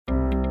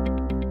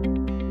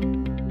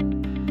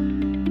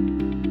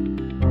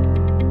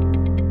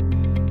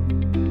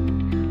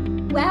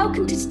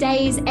Welcome to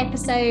today's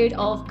episode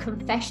of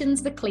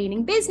Confessions of a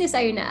Cleaning Business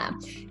Owner.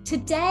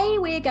 Today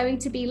we're going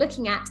to be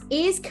looking at,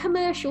 is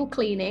commercial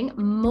cleaning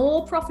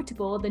more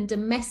profitable than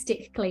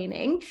domestic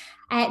cleaning?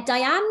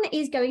 Diane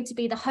is going to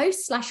be the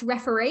host /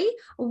 referee,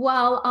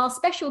 while our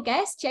special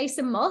guest,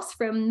 Jason Moss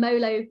from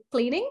Molo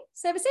Cleaning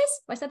Services,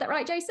 if I said that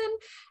right, Jason,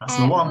 That's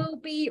the one. will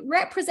be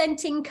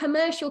representing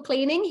commercial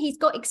cleaning. He's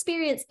got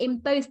experience in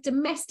both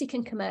domestic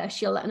and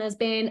commercial and has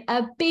been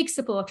a big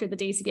supporter of the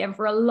DCBM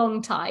for a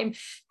long time.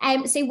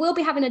 So we'll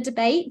be having a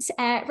debate,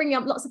 bringing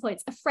up lots of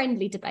points, a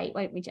friendly debate,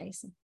 won't we,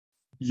 Jason?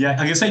 Yeah,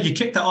 like I said, you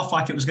kicked it off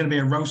like it was going to be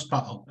a roast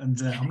battle, and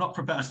I'm not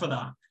prepared for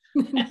that.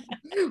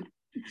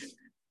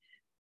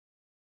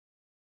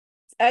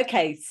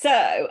 Okay,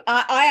 so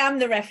I am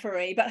the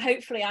referee, but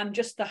hopefully I'm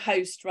just the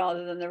host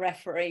rather than the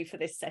referee for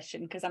this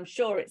session, because I'm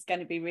sure it's going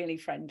to be really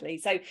friendly.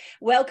 So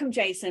welcome,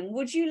 Jason.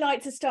 Would you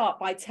like to start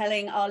by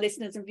telling our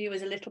listeners and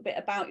viewers a little bit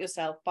about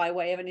yourself by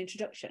way of an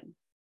introduction?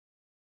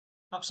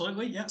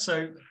 Absolutely, yeah.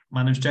 So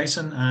my name's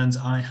Jason, and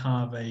I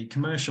have a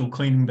commercial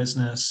cleaning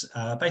business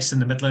based in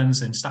the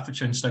Midlands in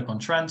Staffordshire and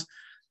Stoke-on-Trent.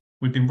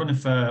 We've been running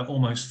for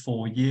almost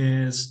 4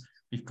 years.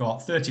 We've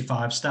got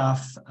 35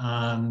 staff,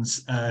 and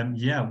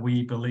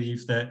we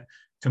believe that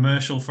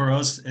commercial for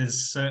us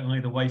is certainly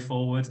the way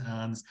forward,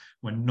 and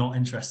we're not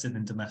interested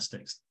in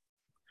domestics.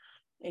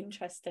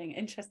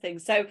 Interesting.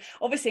 So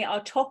obviously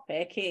our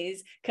topic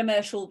is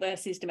commercial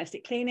versus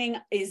domestic cleaning.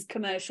 Is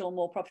commercial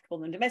more profitable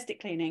than domestic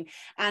cleaning?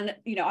 And,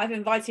 you know, I've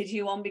invited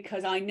you on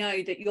because I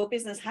know that your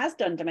business has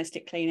done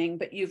domestic cleaning,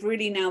 but you've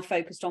really now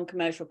focused on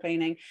commercial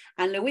cleaning.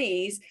 And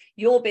Louise,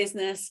 your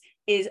business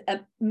is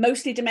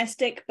mostly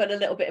domestic, but a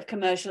little bit of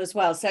commercial as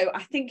well. So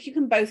I think you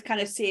can both kind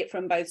of see it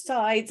from both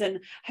sides, and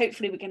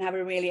hopefully we can have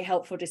a really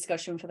helpful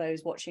discussion for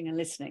those watching and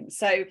listening.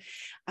 So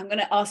I'm going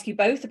to ask you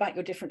both about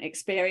your different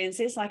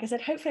experiences. Like I said,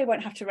 hopefully I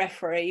won't have to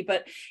referee,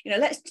 but, you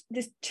know,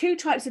 there's two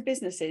types of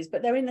businesses,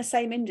 but they're in the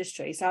same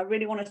industry. So I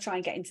really want to try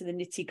and get into the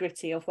nitty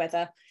gritty of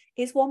whether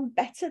is one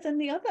better than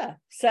the other.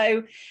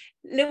 So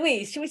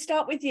Louise, shall we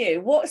start with you?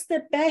 What's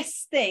the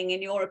best thing,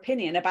 in your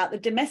opinion, about the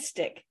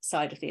domestic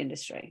side of the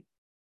industry?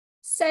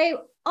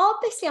 So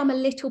obviously I'm a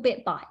little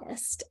bit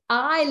biased.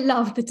 I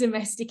love the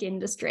domestic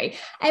industry.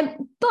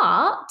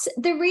 But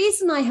the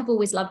reason I have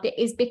always loved it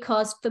is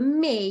because for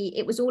me,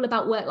 it was all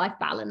about work-life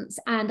balance,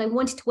 and I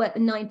wanted to work the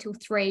 9 till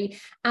 3,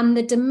 and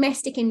the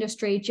domestic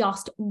industry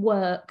just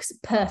works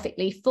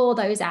perfectly for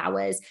those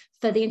hours,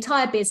 for the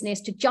entire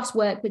business to just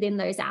work within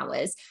those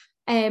hours.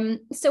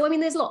 So, I mean,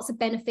 there's lots of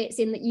benefits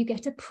in that you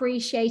get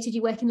appreciated,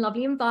 you work in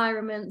lovely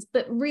environments,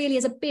 but really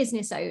as a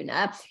business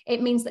owner,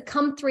 it means that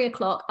come 3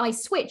 o'clock, I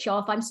switch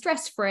off, I'm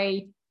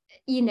stress-free.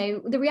 You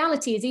know, the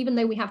reality is, even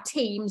though we have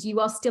teams, you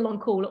are still on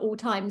call at all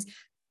times,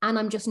 and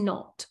I'm just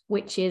not,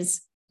 which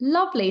is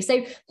lovely.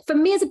 So for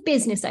me as a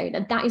business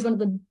owner, that is one of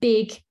the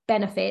big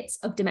benefits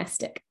of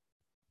domestic.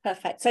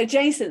 Perfect. So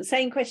Jason,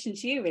 same question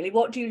to you really.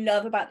 What do you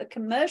love about the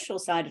commercial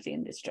side of the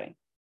industry?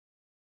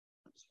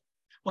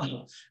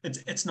 Well,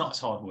 it's not as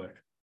hard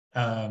work.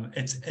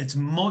 It's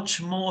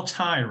much more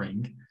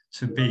tiring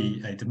to be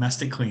a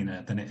domestic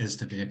cleaner than it is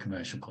to be a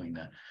commercial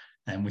cleaner.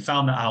 And we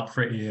found that out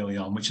pretty early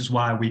on, which is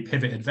why we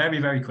pivoted very,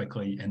 very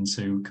quickly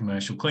into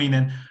commercial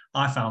cleaning.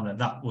 I found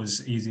that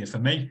was easier for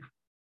me.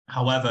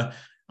 However,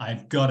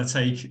 I've got to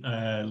take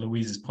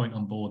Louise's point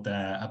on board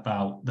there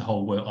about the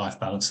whole work-life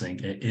balance thing.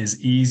 It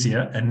is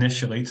easier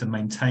initially to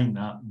maintain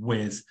that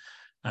with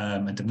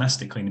a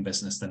domestic cleaning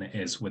business than it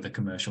is with a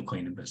commercial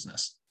cleaning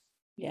business.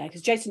 Yeah,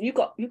 because Jason, you've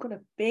got a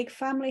big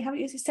family, haven't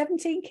you?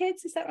 17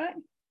 kids, is that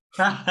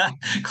right?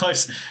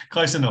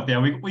 Close enough. Yeah,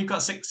 we've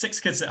got six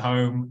kids at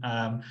home,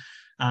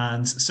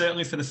 and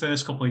certainly for the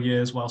first couple of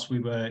years, whilst we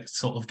were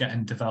sort of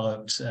getting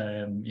developed,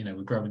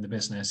 we're growing the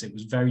business, it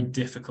was very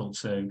difficult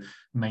to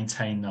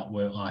maintain that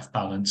work-life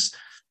balance.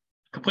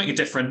 Completely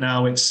different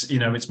now.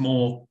 It's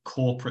more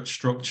corporate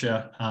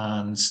structure,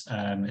 and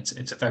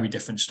it's a very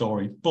different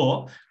story.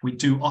 But we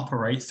do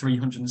operate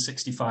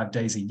 365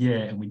 days a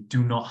year, and we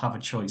do not have a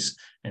choice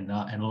in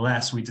that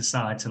unless we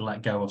decide to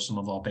let go of some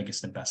of our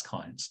biggest and best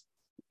clients.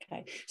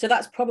 Okay, so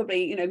that's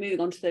probably, moving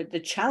on to the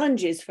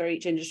challenges for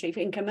each industry.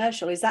 In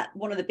commercial, is that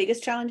one of the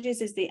biggest challenges?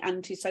 Is the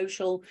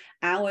antisocial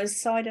hours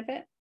side of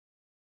it?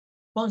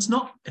 Well, it's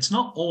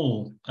not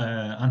all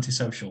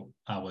antisocial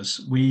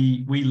hours.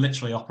 We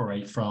literally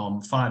operate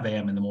from 5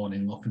 a.m. in the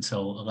morning up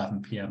until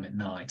 11 p.m. at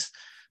night.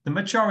 The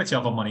majority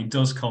of our money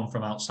does come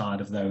from outside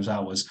of those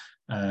hours,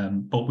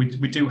 but we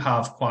do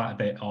have quite a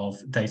bit of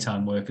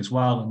daytime work as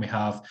well, and we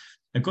have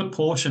a good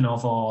portion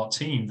of our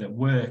team that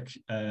work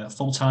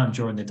full-time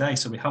during the day.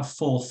 So we have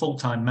 4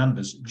 full-time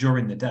members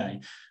during the day,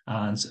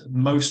 and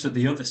most of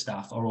the other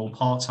staff are all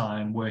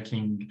part-time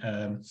working,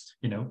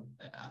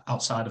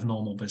 outside of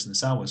normal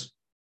business hours.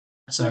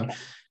 So, okay.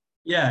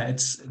 Yeah,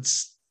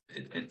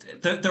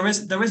 there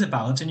is a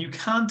balance, and you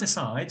can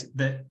decide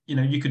that,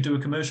 you could do a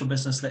commercial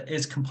business that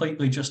is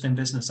completely just in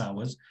business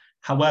hours.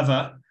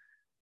 However,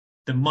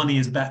 the money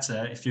is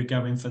better if you're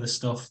going for the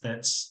stuff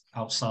that's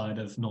outside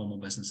of normal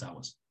business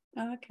hours.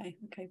 Oh, okay,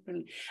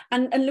 brilliant.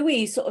 And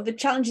Louise, sort of the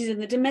challenges in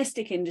the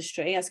domestic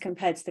industry as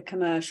compared to the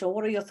commercial,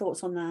 what are your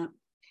thoughts on that?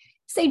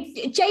 So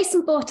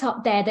Jason brought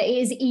up there that it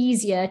is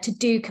easier to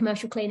do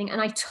commercial cleaning,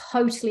 and I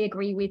totally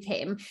agree with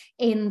him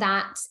in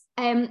that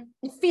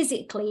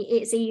physically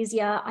it's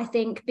easier, I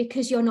think,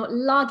 because you're not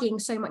lugging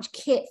so much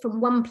kit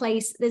from one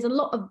place. There's a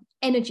lot of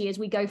energy as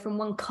we go from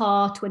one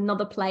car to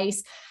another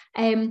place.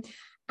 And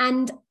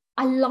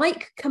I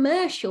like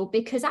commercial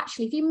because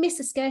actually if you miss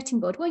a skirting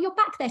board, well, you're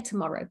back there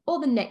tomorrow or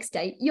the next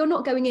day. You're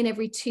not going in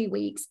every 2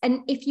 weeks.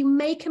 And if you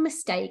make a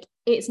mistake,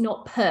 it's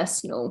not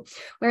personal.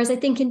 Whereas I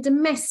think in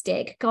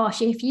domestic,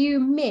 gosh, if you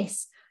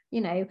miss,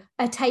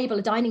 a table,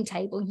 a dining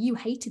table, you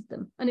hated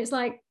them. And it's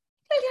like,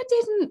 really, I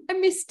didn't, I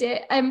missed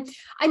it.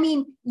 I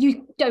mean,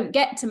 you don't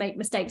get to make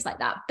mistakes like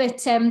that.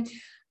 But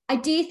I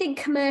do think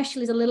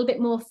commercial is a little bit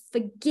more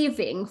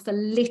forgiving for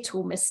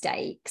little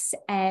mistakes.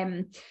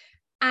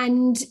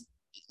 And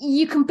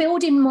you can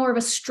build in more of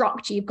a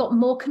structure. You've got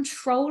more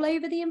control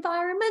over the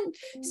environment.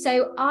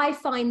 So I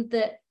find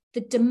that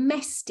the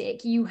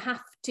domestic, you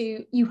have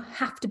to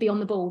be on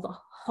the ball the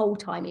whole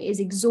time. It is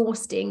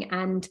exhausting,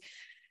 and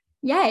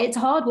yeah, it's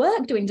hard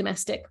work doing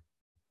domestic.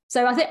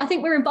 So I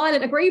think we're in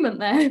violent agreement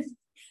there.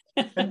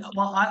 And,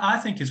 well, I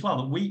think as well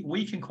that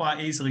we can quite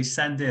easily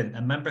send in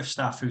a member of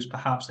staff who's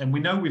perhaps, and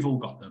we know we've all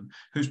got them,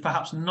 who's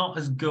perhaps not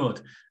as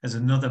good as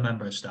another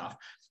member of staff.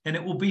 And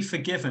it will be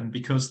forgiven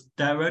because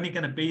they're only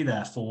going to be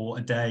there for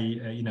a day,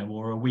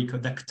 or a week, or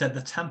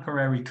the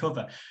temporary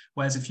cover.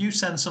 Whereas if you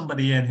send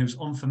somebody in who's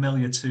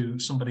unfamiliar to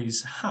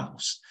somebody's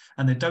house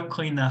and they don't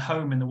clean their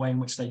home in the way in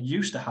which they're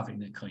used to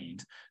having it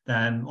cleaned,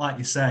 then, like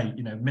you say,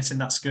 missing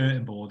that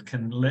skirting board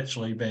can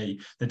literally be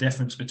the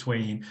difference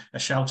between a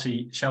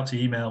shouty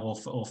email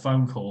or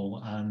phone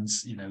call and,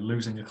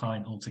 losing a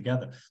client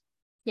altogether.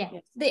 Yeah,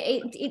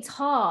 it's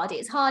hard.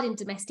 It's hard in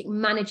domestic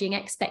managing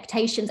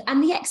expectations,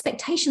 and the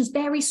expectations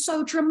vary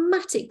so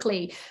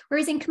dramatically.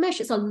 Whereas in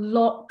commercial, it's a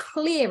lot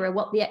clearer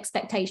what the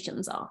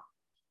expectations are.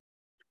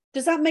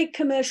 Does that make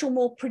commercial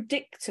more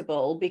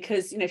predictable?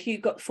 Because, if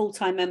you've got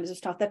full-time members of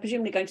staff, they're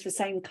presumably going to the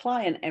same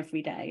client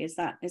every day. Is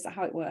that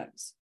how it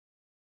works?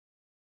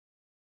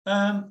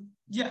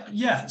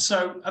 Yeah.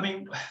 So, I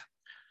mean,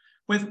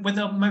 with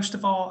most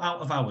of our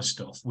out-of-hours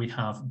stuff, we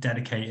have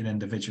dedicated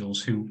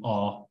individuals who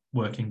are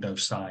working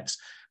those sites.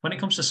 When it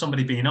comes to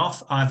somebody being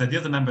off, either the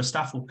other member of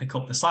staff will pick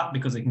up the slack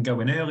because they can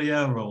go in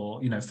earlier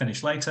or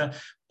finish later,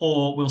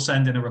 or we'll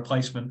send in a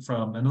replacement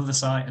from another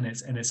site, and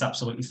it's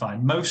absolutely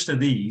fine. Most of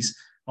these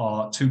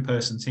are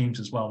two-person teams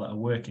as well that are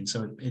working,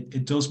 so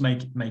it does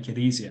make it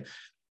easier.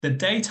 The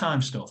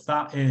daytime stuff,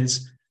 that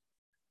is,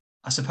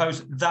 I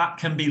suppose, that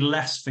can be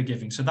less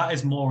forgiving. So that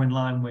is more in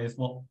line with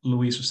what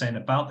Louise was saying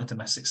about the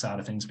domestic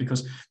side of things,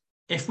 because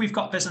if we've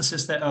got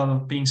businesses that are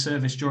being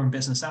serviced during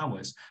business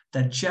hours,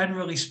 they're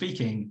generally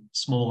speaking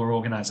smaller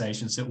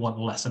organizations that want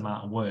less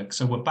amount of work.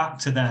 So we're back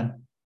to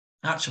then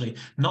actually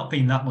not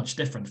being that much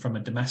different from a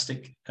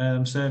domestic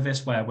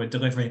service where we're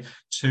delivering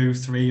 2,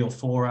 3 or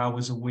 4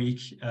 hours a week.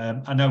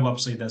 I know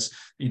obviously there's,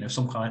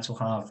 some clients will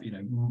have,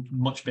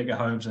 much bigger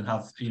homes and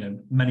have,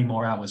 many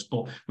more hours,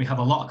 but we have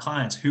a lot of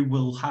clients who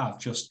will have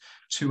just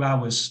 2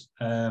 hours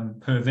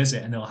per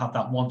visit, and they'll have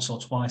that once or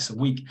twice a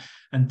week.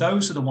 And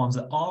those are the ones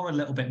that are a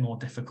little bit more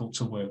difficult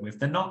to work with.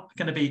 They're not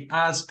going to be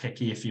as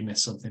picky if you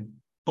miss something,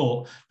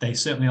 but they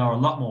certainly are a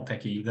lot more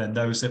picky than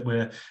those that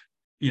we're,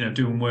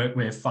 doing work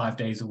with 5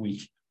 days a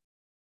week.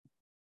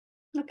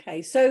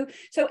 Okay, so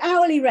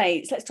hourly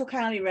rates, let's talk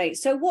hourly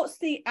rates. So what's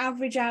the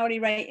average hourly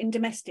rate in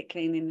domestic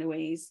cleaning,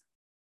 Louise?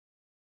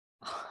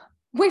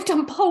 We've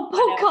done whole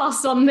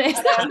podcasts on this.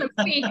 That's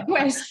a big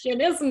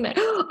question, isn't it?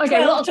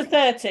 Okay, 12 to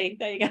 30.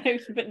 There you go.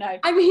 But no.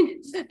 I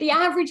mean, the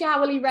average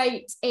hourly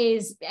rate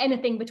is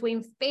anything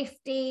between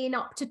 15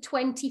 up to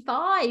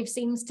 25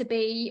 seems to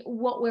be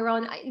what we're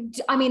on.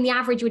 I mean, the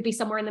average would be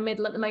somewhere in the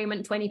middle at the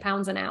moment,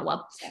 £20 an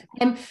hour.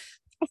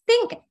 I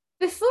think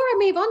before I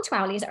move on to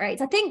hourly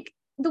rates, I think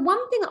the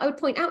one thing that I would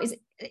point out is,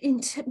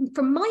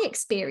 from my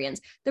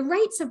experience, the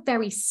rates are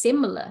very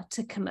similar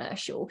to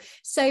commercial.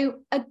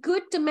 So a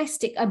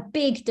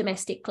big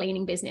domestic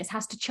cleaning business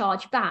has to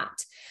charge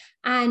VAT.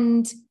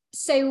 And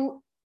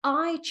so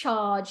I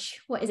charge,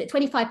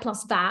 25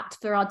 plus VAT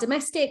for our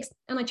domestics,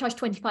 and I charge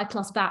 25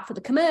 plus VAT for the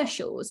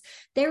commercials.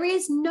 There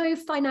is no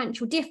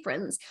financial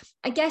difference.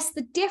 I guess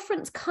the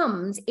difference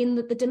comes in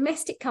that the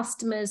domestic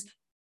customers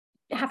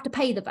have to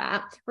pay the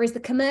VAT, whereas the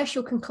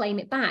commercial can claim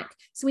it back.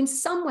 So in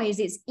some ways,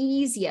 it's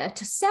easier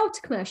to sell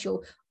to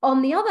commercial.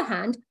 On the other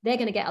hand, they're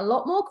going to get a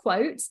lot more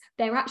quotes.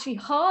 They're actually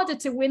harder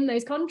to win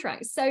those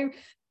contracts. So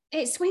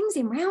it swings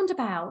in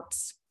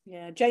roundabouts.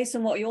 Yeah.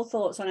 Jason, what are your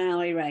thoughts on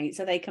hourly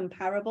rates? Are they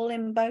comparable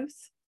in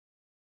both?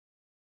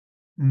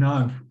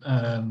 No.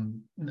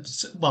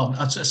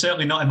 Well,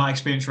 certainly not in my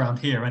experience around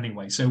here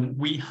anyway. So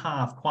we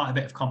have quite a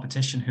bit of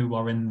competition who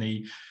are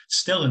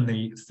still in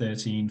the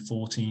 13,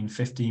 14,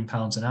 15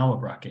 pounds an hour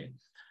bracket.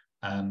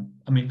 I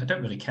mean, I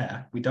don't really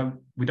care. We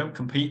don't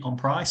compete on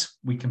price.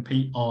 We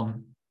compete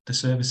on the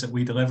service that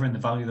we deliver and the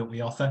value that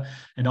we offer.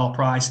 And our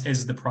price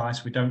is the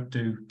price. We don't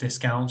do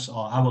discounts.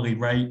 Our hourly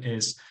rate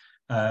is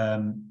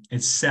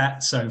It's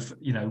set. So,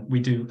 we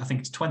do, I think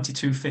it's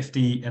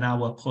 $22.50 an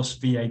hour plus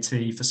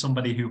VAT for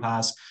somebody who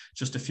has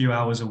just a few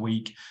hours a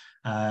week.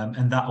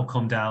 And that will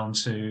come down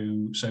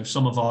to, so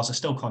some of ours are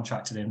still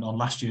contracted in on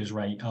last year's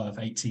rate of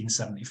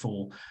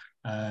 $18.74.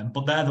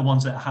 But they're the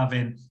ones that are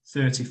having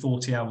 30,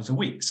 40 hours a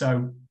week.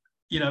 So,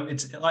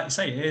 it's like you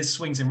say, it is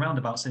swings and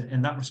roundabouts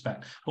in that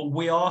respect. But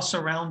we are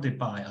surrounded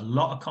by a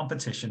lot of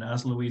competition,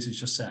 as Louise has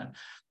just said,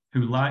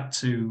 who like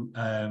to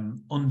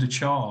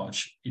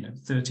undercharge,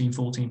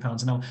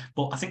 £13-14 an hour.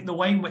 But I think the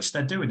way in which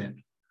they're doing it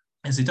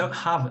is they don't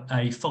have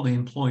a fully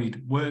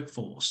employed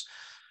workforce.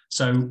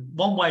 So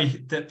one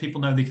way that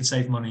people know they can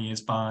save money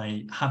is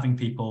by having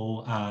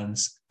people and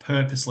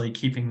purposely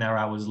keeping their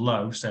hours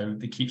low, so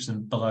it keeps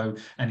them below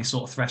any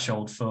sort of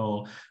threshold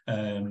for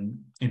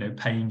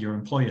paying your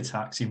employer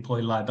tax,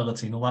 employee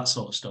liability, and all that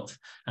sort of stuff,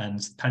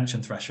 and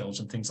pension thresholds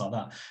and things like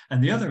that.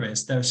 And the other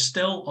is there's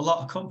still a lot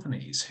of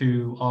companies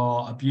who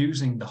are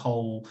abusing the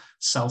whole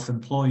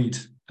self-employed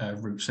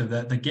route. So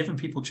they're giving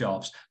people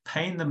jobs,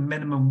 paying them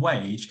minimum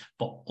wage,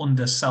 but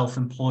under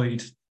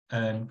self-employed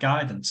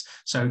guidance.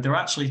 So they're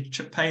actually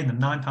paying them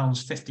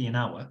 £9.50 an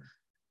hour,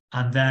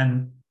 and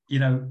then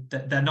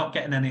they're not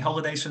getting any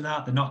holidays from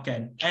that. They're not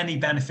getting any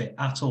benefit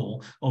at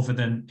all other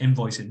than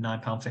invoicing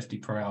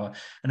 £9.50 per hour.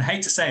 And I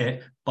hate to say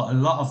it, but a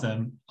lot of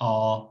them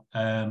are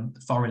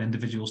foreign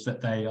individuals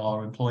that they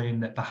are employing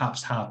that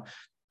perhaps have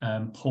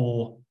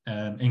poor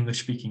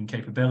English speaking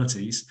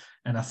capabilities.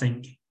 And I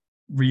think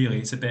really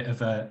it's a bit of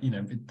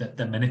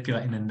they're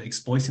manipulating and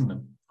exploiting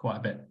them quite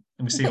a bit.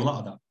 And we see a lot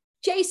of that.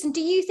 Jason,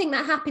 do you think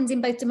that happens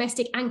in both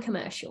domestic and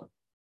commercial?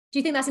 Do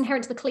you think that's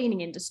inherent to the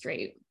cleaning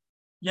industry?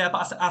 Yeah,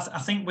 but I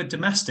think with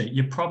domestic,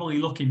 you're probably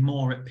looking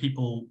more at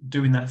people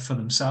doing that for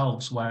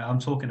themselves, where I'm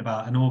talking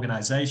about an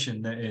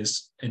organisation that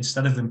is,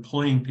 instead of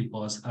employing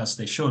people as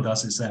they should,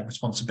 as is their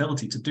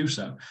responsibility to do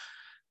so,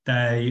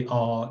 they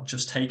are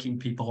just taking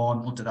people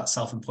on under that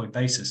self-employed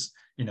basis.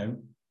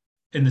 In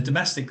the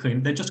domestic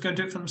cleaning, they're just going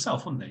to do it for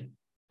themselves, wouldn't they?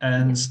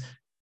 And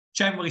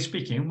generally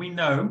speaking, we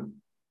know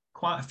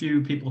quite a few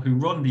people who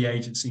run the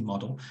agency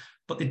model,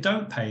 but they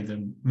don't pay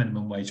them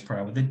minimum wage per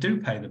hour. They do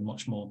pay them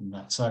much more than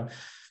that. So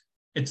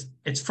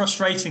it's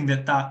frustrating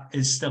that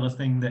is still a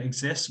thing that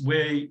exists.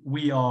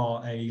 We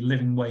are a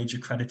living wage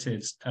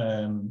accredited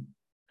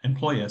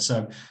employer,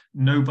 so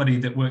nobody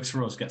that works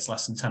for us gets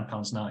less than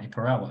 £10.90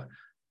 per hour.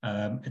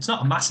 It's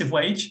not a massive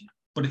wage,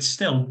 but it's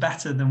still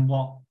better than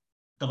what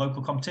the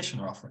local competition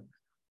are offering.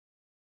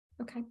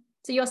 Okay,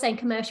 so you're saying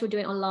commercial do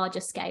it on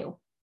larger scale?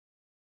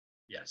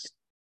 Yes.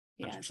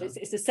 Yeah, so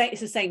it's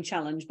the same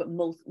challenge, but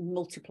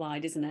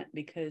multiplied, isn't it?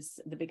 Because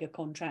the bigger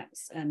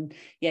contracts, and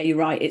yeah, you're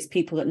right. It's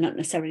people that don't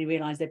necessarily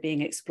realise they're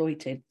being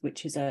exploited,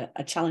 which is a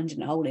challenge in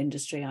the whole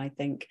industry, I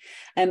think.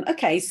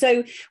 Okay,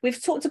 so we've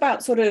talked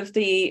about sort of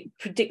the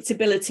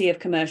predictability of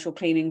commercial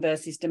cleaning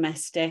versus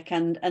domestic,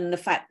 and the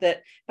fact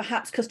that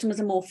perhaps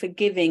customers are more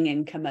forgiving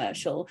in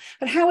commercial.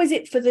 But how is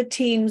it for the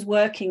teams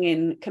working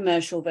in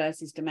commercial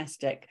versus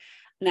domestic?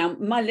 Now,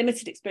 my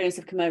limited experience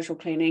of commercial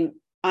cleaning,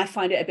 I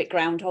find it a bit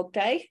Groundhog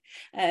Day,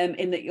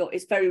 in that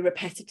it's very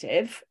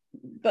repetitive.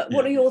 But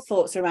what are your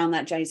thoughts around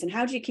that, Jason?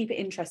 How do you keep it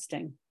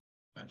interesting?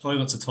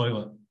 Toilet's a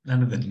toilet.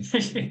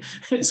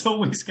 It's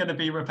always going to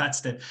be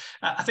repetitive.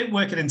 I think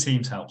working in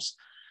teams helps.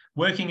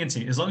 Working in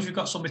teams, as long as you've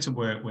got somebody to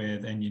work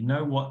with and you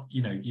know what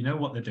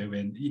they're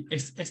doing.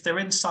 If they're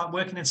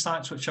working in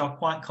sites which are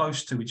quite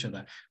close to each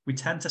other, we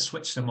tend to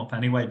switch them up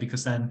anyway,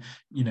 because then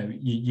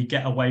you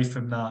get away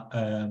from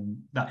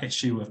that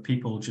issue of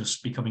people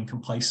just becoming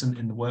complacent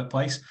in the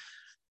workplace.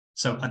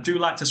 So I do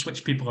like to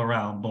switch people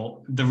around, but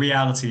the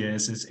reality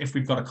is if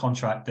we've got a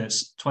contract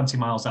that's 20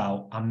 miles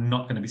out, I'm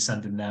not going to be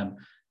sending them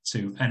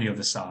to any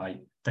other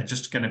site. They're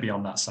just going to be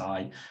on that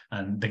site,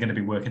 and they're going to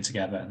be working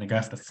together, and they're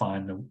going to have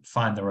to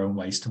find their own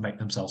ways to make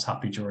themselves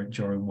happy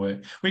during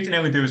work. We can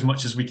only do as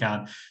much as we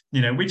can.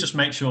 We just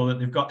make sure that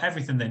they've got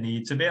everything they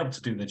need to be able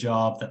to do the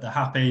job, that they're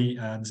happy,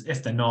 and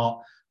if they're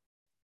not,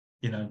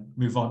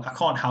 move on. I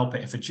can't help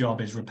it if a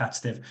job is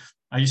repetitive.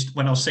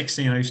 When I was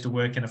 16, I used to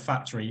work in a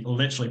factory,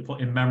 literally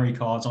putting memory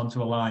cards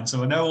onto a line.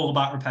 So I know all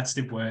about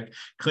repetitive work.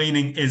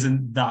 Cleaning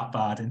isn't that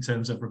bad in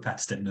terms of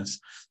repetitiveness.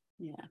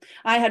 Yeah,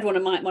 I had one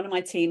of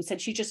my team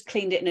said she just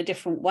cleaned it in a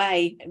different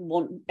way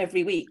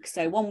every week.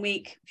 So one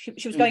week she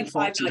was going 5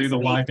 nights to do the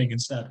wiping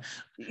instead.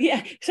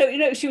 Yeah,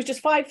 so she was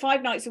just five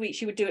nights a week.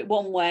 She would do it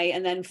one way,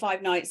 and then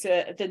 5 nights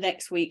the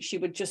next week she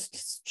would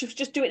just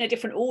do it in a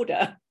different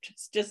order.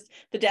 Just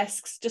the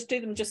desks, just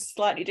do them just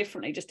slightly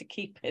differently, just to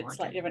keep it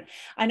slightly different.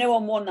 I know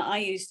on one that I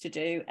used to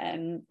do,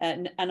 and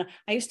it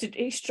used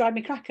to drive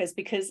me crackers,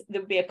 because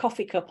there would be a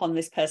coffee cup on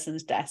this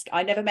person's desk.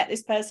 I never met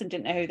this person,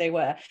 didn't know who they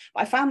were,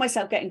 but I found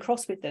myself getting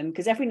cross with them,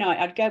 because every night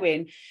I'd go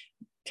in,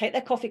 take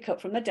their coffee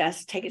cup from the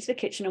desk, take it to the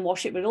kitchen and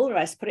wash it with all the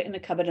rest, put it in the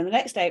cupboard, and the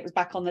next day it was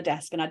back on the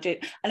desk, and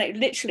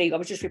I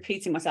was just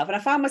repeating myself, and I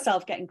found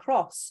myself getting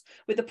cross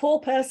with the poor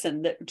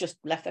person that just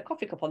left their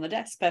coffee cup on the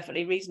desk.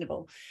 Perfectly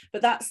reasonable,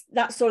 but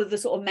that's sort of the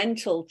sort of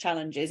mental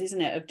challenges,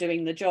 isn't it, of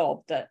doing the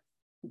job that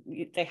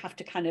they have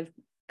to kind of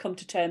come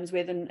to terms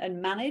with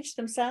and manage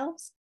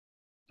themselves.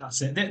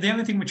 That's it. The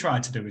only thing we try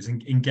to do is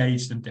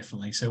engage them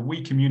differently. So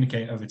we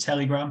communicate over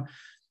Telegram,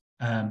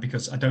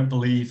 because I don't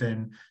believe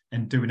in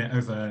doing it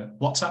over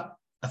WhatsApp.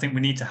 I think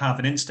we need to have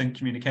an instant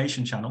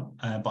communication channel,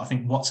 but I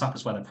think WhatsApp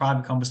is where the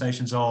private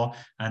conversations are,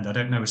 and I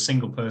don't know a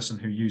single person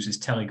who uses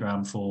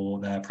Telegram for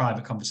their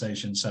private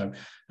conversations. So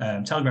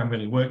Telegram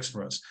really works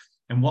for us.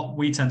 And what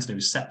we tend to do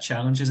is set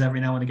challenges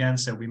every now and again.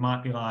 So we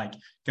might be like,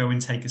 go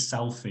and take a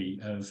selfie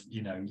of,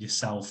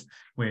 yourself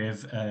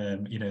with,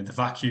 the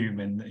vacuum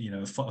in,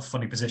 a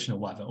funny position or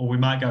whatever. Or we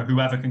might go,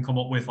 whoever can come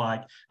up with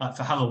like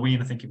for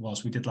Halloween, I think it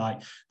was, we did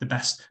like the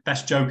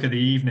best joke of the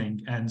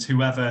evening, and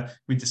whoever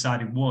we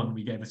decided won,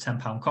 we gave a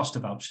 £10 Costa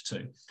voucher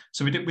to.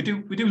 So we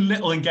do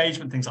little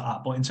engagement things like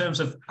that. But in terms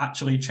of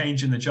actually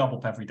changing the job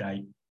up every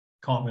day,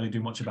 can't really do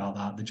much about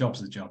that. The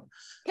job's the job.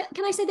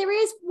 Can I say there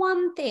is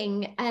one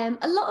thing?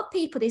 A lot of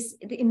people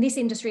in this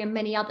industry and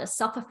many others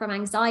suffer from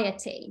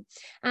anxiety.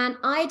 And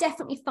I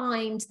definitely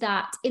find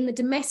that in the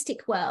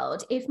domestic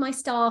world, if my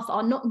staff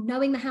are not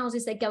knowing the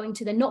houses they're going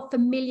to, they're not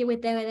familiar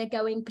with where they're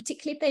going,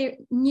 particularly if they're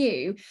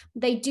new,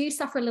 they do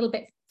suffer a little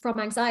bit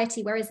from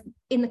anxiety. Whereas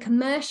in the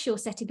commercial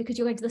setting, because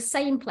you're going to the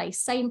same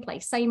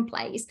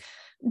place,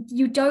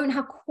 you don't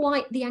have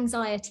quite the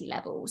anxiety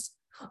levels.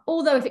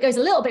 Although if it goes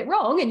a little bit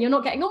wrong and you're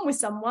not getting on with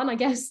someone, I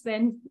guess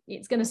then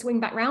it's going to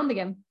swing back round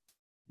again.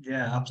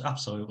 Yeah,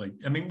 absolutely.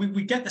 I mean,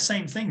 we get the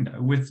same thing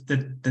though with the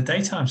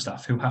daytime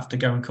staff who have to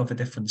go and cover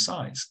different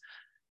sites.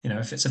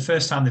 If it's the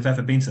first time they've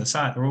ever been to the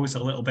site, they're always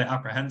a little bit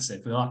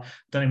apprehensive. They're like,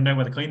 don't even know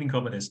where the cleaning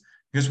cupboard is,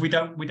 because we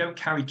don't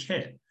carry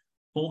kit.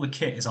 All the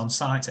kit is on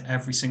site at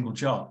every single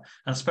job.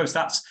 And I suppose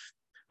that's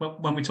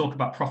when we talk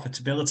about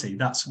profitability,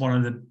 that's one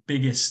of the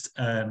biggest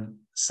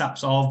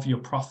saps of your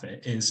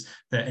profit, is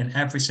that in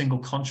every single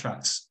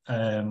contract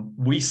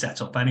we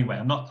set up anyway.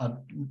 I'm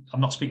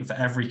not speaking for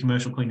every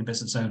commercial cleaning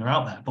business owner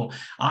out there, but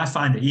I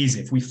find it easy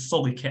if we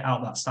fully kit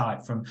out that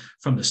site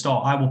from the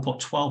start. I will put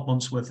 12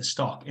 months worth of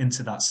stock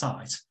into that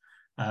site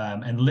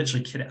and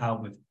literally kit it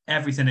out with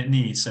everything it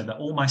needs, so that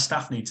all my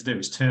staff need to do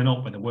is turn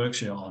up with a work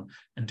shirt on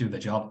and do their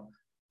job.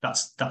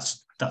 That's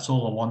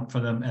all I want for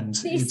them, and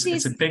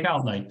it's a big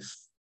outlay.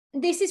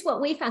 This is what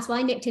we found. So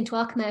I nipped into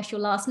our commercial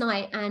last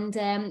night, and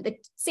the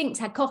sinks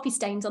had coffee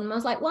stains on them. I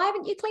was like, why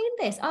haven't you cleaned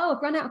this? Oh,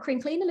 I've run out of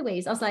cream cleaner,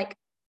 Louise. I was like,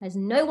 has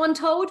no one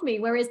told me?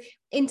 Whereas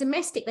in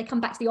domestic, they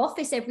come back to the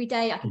office every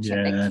day. I can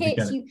check their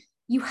kits.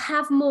 You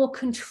have more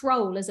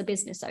control as a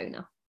business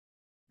owner.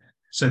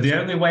 So the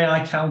only way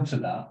I counter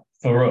that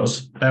for us,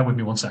 bear with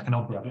me 1 second,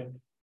 I'll grab it.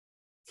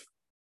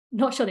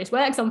 Not sure this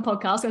works on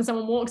podcasts when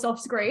someone walks off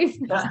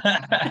screen.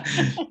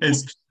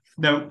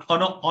 No,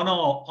 on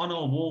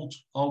our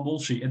wall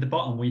sheet at the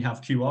bottom, we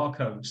have QR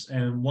codes,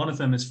 and one of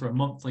them is for a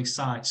monthly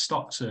site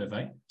stock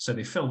survey. So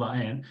they fill that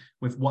in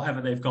with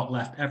whatever they've got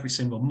left every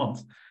single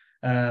month.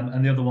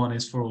 And the other one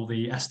is for all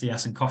the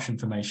SDS and COSH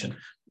information.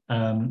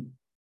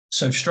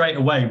 So straight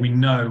away, we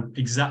know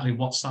exactly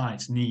what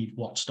sites need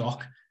what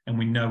stock, and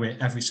we know it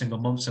every single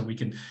month. So we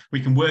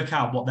can work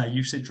out what their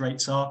usage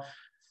rates are.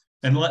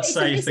 And let's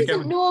say this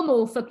isn't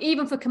normal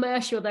even for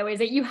commercial, though,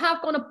 is it? You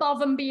have gone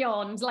above and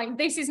beyond. Like,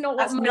 this is not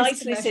what that's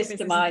nicely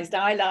systemized.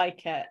 I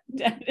like it.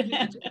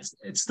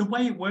 It's the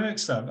way it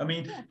works, though. I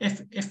mean,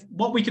 if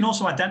what we can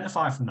also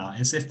identify from that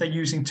is if they're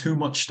using too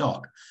much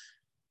stock.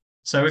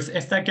 So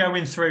if they're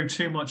going through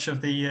too much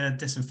of the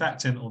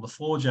disinfectant or the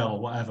floor gel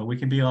or whatever, we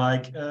can be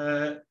like,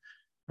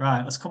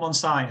 right, let's come on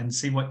site and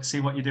see what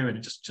you're doing,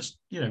 and just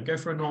go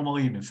for a normal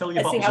evening. Fill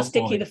your bottles up. See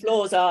how sticky the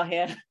floors are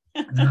here.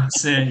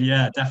 That's it.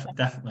 Yeah,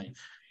 definitely.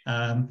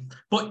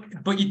 But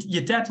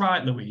you're dead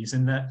right, Louise,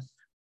 in that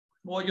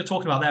what you're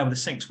talking about there with the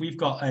sinks. We've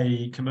got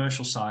a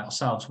commercial site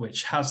ourselves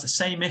which has the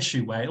same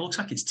issue where it looks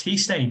like it's tea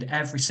stained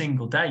every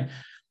single day,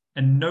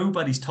 and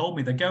nobody's told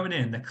me. They're going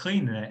in, they're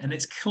cleaning it, and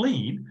it's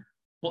clean,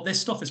 but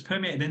this stuff is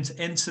permeated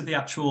into the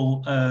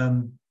actual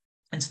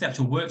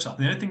worktop.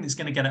 The only thing that's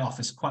going to get it off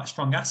is quite a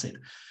strong acid,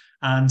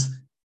 and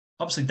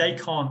obviously they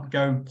can't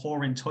go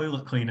pouring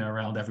toilet cleaner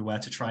around everywhere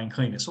to try and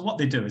clean it. So what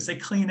they do is they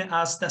clean it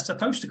as they're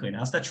supposed to clean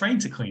it, as they're trained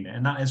to clean it,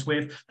 and that is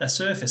with their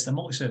surface, their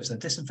multi-surface, their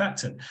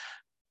disinfectant.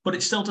 But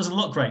it still doesn't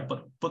look great.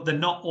 But they're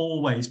not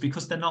always,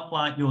 because they're not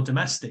like your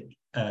domestic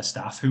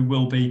staff who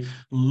will be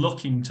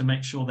looking to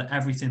make sure that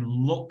everything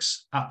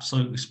looks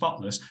absolutely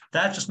spotless.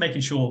 They're just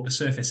making sure the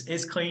surface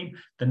is clean.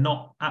 They're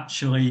not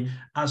actually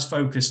as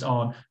focused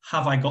on,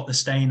 have I got the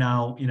stain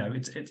out?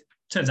 It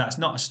turns out it's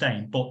not a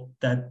stain, but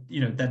they're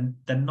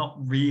not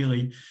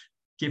really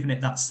giving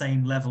it that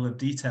same level of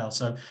detail.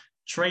 So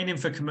training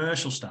for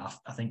commercial staff,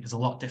 I think, is a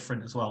lot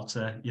different as well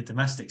to your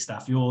domestic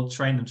staff. You're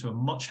training them to a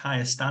much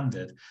higher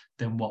standard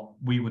than what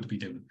we would be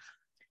doing.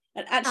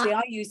 And actually,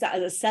 I use that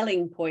as a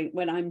selling point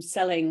when I'm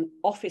selling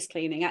office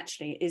cleaning,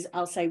 actually, is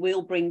I'll say,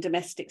 we'll bring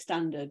domestic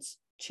standards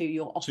to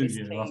your office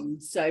clean.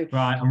 So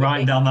right, I'm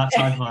writing down that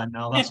tagline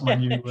now. That's my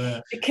new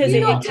because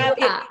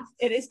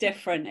it is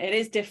different. It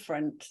is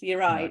different. You're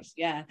right.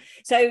 Yeah.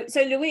 So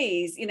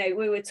Louise,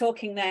 we were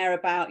talking there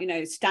about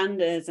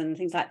standards and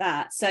things like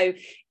that. So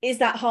is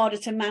that harder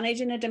to manage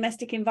in a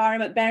domestic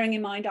environment, bearing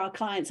in mind our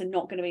clients are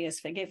not going to be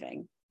as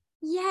forgiving?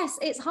 Yes,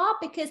 it's hard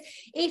because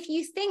if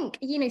you think,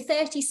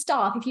 30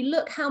 staff, if you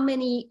look how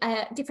many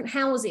different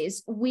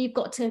houses we've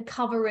got to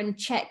cover and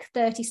check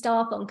 30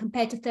 staff on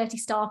compared to 30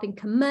 staff in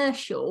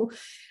commercial,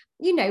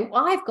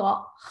 I've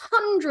got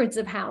hundreds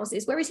of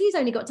houses, whereas he's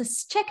only got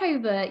to check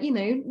over,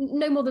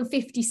 no more than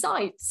 50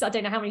 sites. I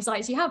don't know how many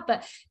sites you have,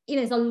 but,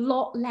 there's a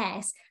lot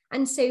less.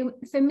 And so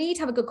for me to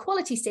have a good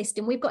quality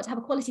system, we've got to have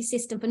a quality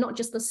system for not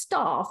just the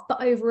staff,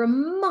 but over a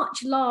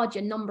much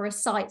larger number of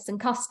sites and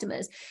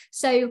customers.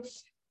 So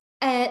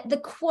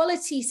the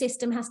quality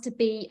system has to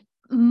be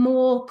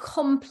more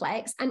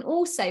complex. And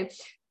also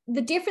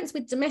the difference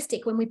with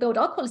domestic, when we build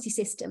our quality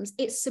systems,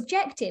 it's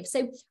subjective.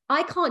 So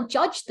I can't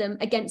judge them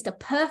against a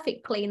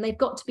perfect clean. They've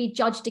got to be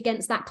judged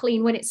against that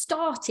clean when it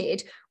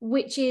started,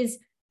 which is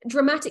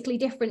dramatically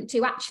different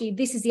to actually,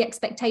 this is the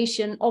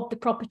expectation of the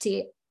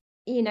property,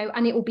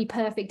 and it will be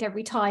perfect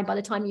every time by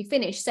the time you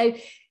finish. So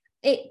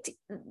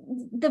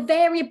the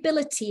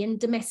variability in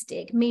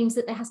domestic means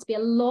that there has to be a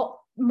lot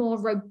more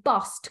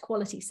robust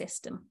quality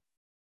system,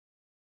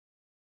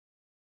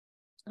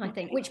 I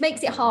think, which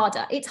makes it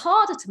harder. It's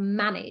harder to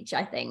manage,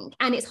 I think,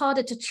 and it's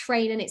harder to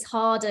train, and it's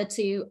harder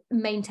to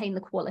maintain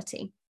the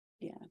quality.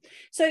 Yeah.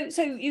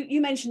 So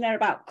you mentioned there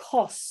about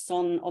costs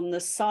on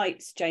the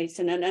sites,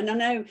 Jason, and I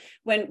know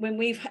when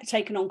we've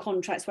taken on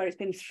contracts where it's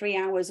been 3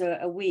 hours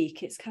a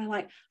week, it's kind of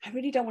like, I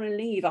really don't want to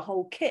leave a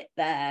whole kit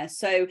there.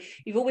 So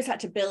you've always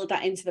had to build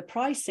that into the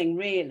pricing,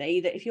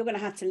 really, that if you're going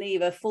to have to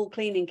leave a full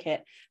cleaning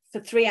kit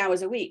for 3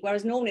 hours a week,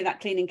 whereas normally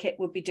that cleaning kit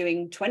would be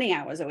doing 20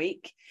 hours a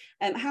week,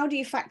 how do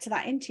you factor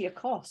that into your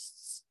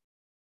costs?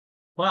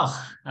 Well,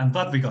 I'm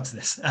glad we got to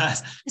this.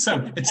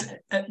 So it's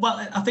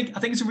I think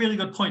it's a really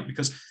good point,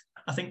 because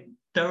I think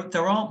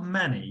there aren't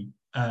many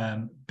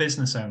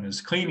business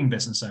owners, cleaning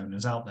business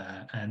owners out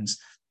there, and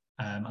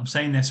I'm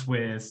saying this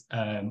with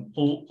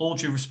all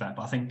due respect,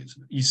 but I think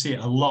you see it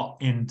a lot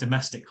in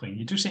domestic cleaning.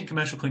 You do see it in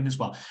commercial cleaning as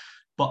well,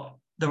 but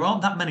there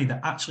aren't that many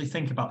that actually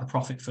think about the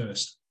profit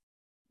first.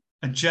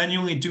 I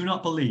genuinely do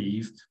not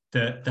believe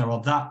that there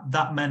are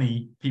that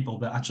many people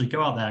that actually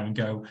go out there and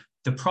go,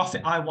 the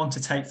profit I want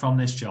to take from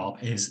this job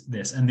is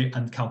this,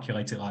 and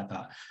calculate it like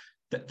that.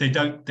 They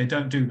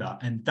don't do that,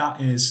 and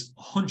that is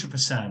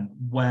 100%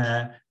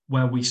 where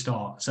we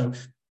start. So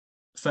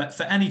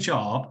for any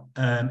job,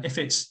 if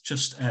it's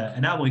just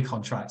an hourly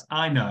contract,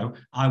 I know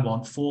I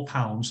want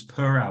 £4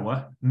 per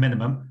hour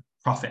minimum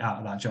profit out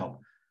of that job.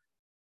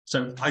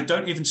 So I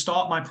don't even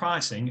start my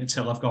pricing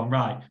until I've gone,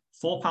 right,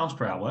 £4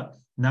 per hour.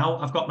 Now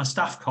I've got my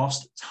staff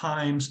cost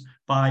times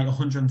by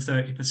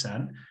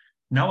 130%.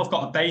 Now I've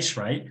got a base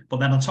rate, but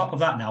then on top of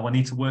that, now I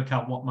need to work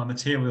out what my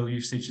material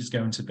usage is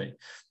going to be.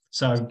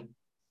 So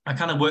I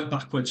kind of work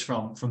backwards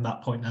from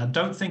that point. And I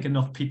don't think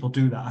enough people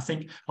do that. I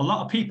think a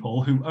lot of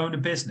people who own a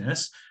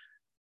business,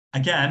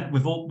 again,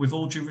 with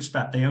all due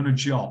respect, they own a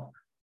job,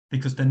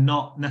 because they're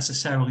not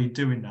necessarily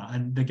doing that.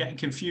 And they're getting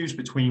confused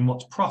between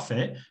what's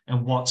profit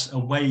and what's a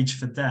wage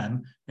for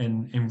them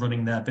in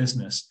running their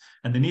business.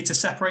 And they need to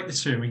separate the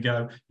two and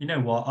go, you know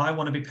what, I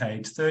want to be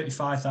paid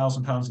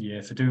 £35,000 a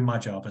year for doing my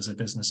job as a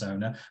business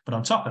owner. But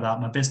on top of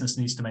that, my business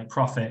needs to make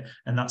profit.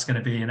 And that's going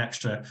to be an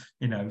extra,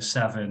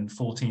 7,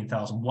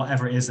 14,000,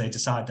 whatever it is they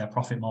decide their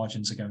profit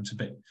margins are going to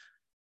be.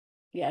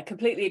 Yeah,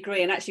 completely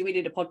agree. And actually, we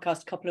did a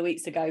podcast a couple of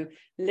weeks ago,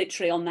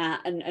 literally on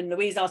that. And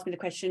Louise asked me the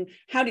question,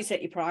 how do you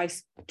set your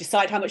price?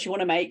 Decide how much you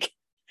want to make,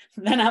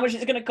 then how much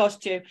it's going to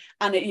cost you.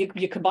 And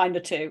you combine the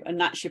two, and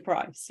that's your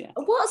price. Yeah.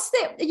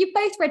 You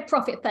both read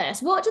Profit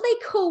First. What do they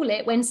call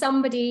it when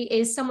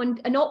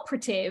an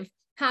operative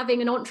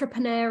having an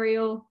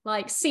entrepreneurial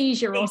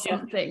seizure or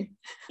something?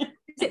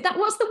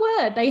 What's the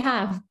word they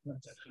have?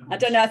 I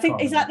don't know. I think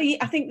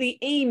the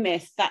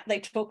E-myth that they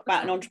talk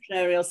about, an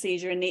entrepreneurial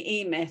seizure in the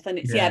E-myth, and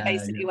it's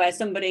basically where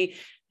somebody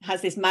has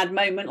this mad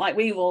moment like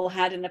we've all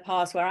had in the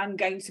past, where I'm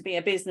going to be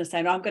a business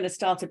owner, I'm going to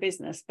start a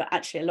business, but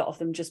actually a lot of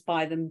them just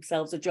buy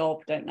themselves a job,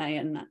 don't they?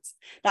 And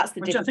that's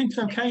the difference. Which I think is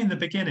okay in the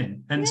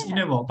beginning, and you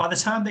know what? By the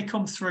time they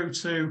come through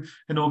to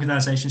an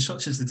organisation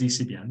such as the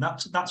DCBN,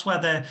 that's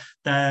where their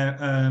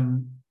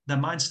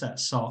mindset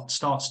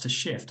starts to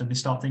shift, and they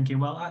start thinking,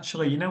 well,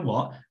 actually, you know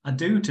what? I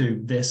do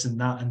this and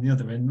that and the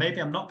other, and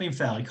maybe I'm not being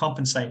fairly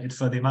compensated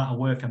for the amount of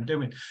work I'm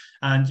doing.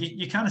 And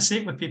you kind of see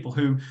it with people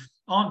who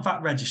aren't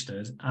VAT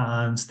registered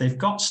and they've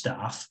got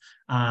staff,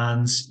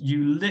 and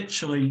you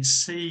literally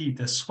see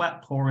the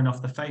sweat pouring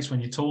off the face when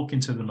you're talking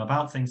to them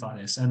about things like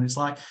this. And it's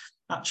like,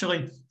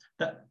 actually,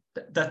 that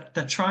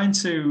they're trying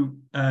to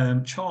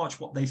charge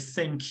what they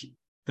think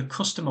the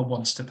customer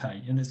wants to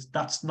pay, and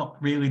that's not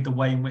really the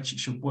way in which it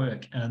should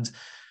work. And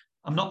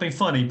I'm not being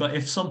funny, but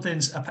if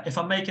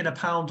I'm making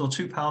 £1 or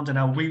 £2 an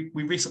hour, we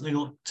recently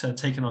looked at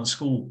taking on a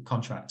school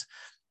contract,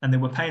 and they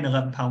were paying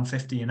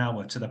 £11.50 an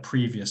hour to the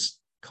previous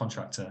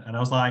contractor, and I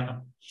was like,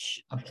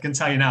 I can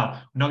tell you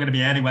now, we're not going to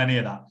be anywhere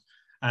near that.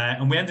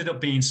 And we ended up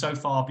being so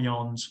far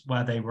beyond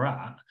where they were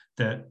at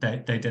that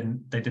they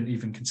didn't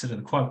even consider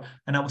the quote.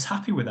 And I was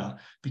happy with that,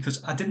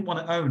 because I didn't want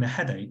to own a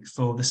headache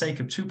for the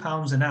sake of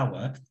 £2 an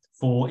hour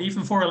for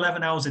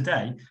 11 hours a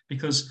day,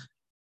 because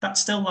that's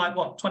still like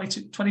what,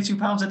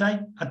 £22 a day.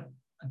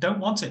 I don't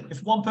want it.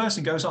 If one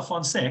person goes off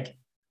on sick,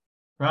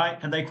 right,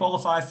 and they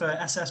qualify for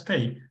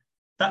SSP,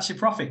 that's your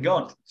profit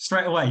gone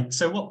straight away.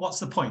 So what's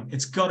the point?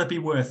 It's got to be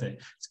worth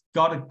it. It's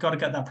got to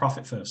get that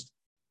profit first.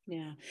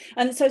 Yeah.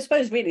 And so I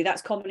suppose really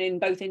that's common in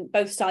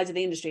both sides of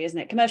the industry, isn't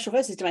it? Commercial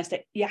versus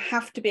domestic. You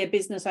have to be a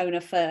business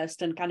owner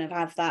first and kind of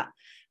have that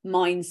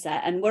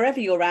mindset. And wherever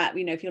you're at,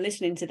 if you're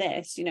listening to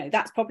this,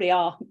 that's probably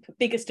our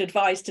biggest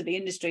advice to the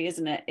industry,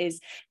 isn't it? Is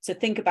to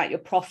think about your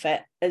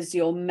profit as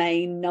your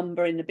main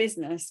number in the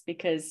business,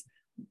 because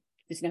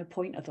there's no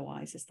point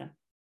otherwise, is there?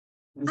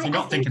 If you're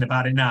not thinking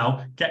about it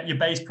now, get your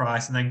base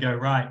price and then go,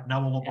 right, now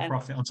I want my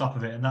profit on top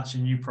of it. And that's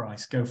your new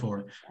price. Go for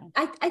it.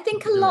 I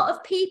think a lot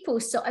of people,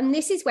 and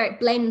this is where it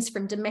blends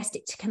from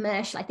domestic to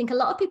commercial. I think a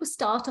lot of people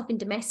start off in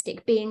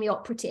domestic being the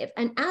operative.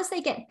 And as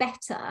they get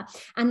better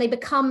and they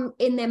become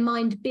in their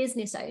mind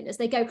business owners,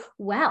 they go,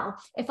 well,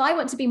 if I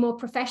want to be more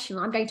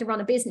professional, I'm going to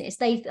run a business.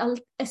 They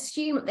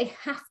assume that they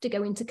have to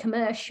go into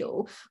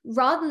commercial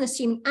rather than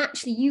assuming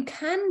actually you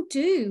can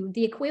do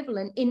the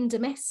equivalent in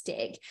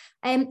domestic.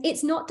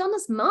 It's not done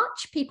as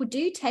much. People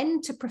do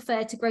tend to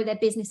prefer to grow their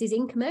businesses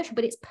in commercial,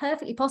 but it's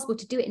perfectly possible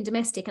to do it in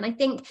domestic. And I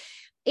think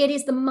it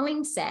is the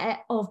mindset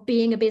of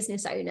being a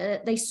business owner.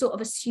 They sort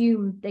of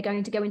assume they're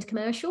going to go into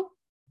commercial.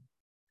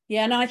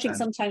 Yeah, and I think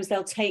sometimes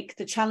they'll take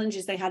the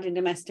challenges they had in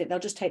domestic, they'll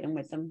just take them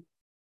with them.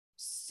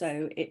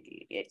 So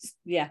it's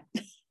yeah.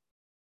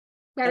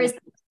 Whereas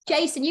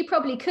Jason, you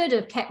probably could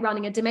have kept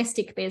running a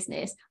domestic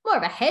business, more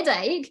of a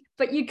headache,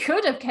 but you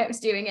could have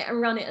kept doing it and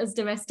run it as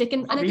domestic,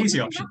 and I easy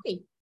option.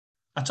 Happy.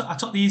 I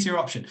took the easier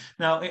option.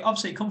 Now, it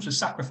comes with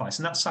sacrifice,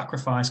 and that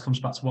sacrifice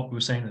comes back to what we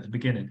were saying at the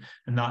beginning,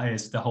 and that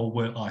is the whole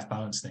work-life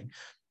balance thing.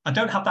 I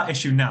don't have that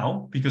issue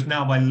now, because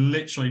now I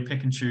literally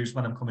pick and choose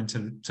when I'm coming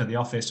to the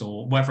office,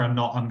 or whether I'm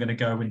going to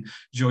go and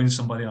join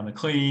somebody on a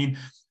clean,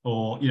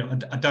 or,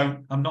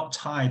 I'm not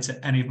tied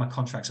to any of my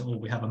contracts at all.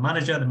 We have a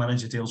manager, the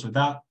manager deals with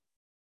that.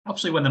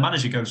 Obviously, when the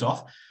manager goes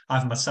off,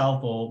 either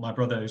myself or my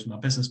brother, who's my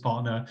business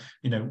partner,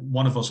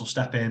 one of us will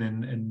step in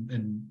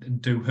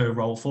and do her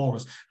role for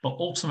us. But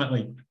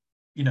ultimately,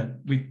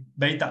 we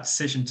made that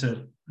decision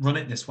to run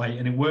it this way,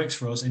 and it works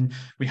for us. And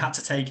we had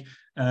to take,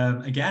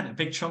 again, a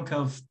big chunk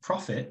of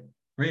profit,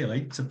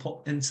 really, to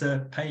put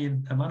into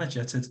paying a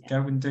manager to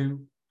go and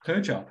do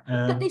her job.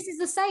 But this is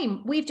the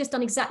same. We've just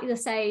done exactly the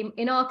same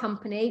in our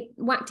company,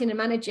 whacked in a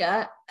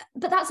manager.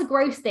 But that's a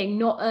growth thing,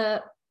 not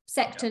a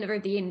sector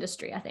of the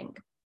industry, I think.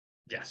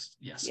 Yes,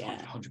 yeah,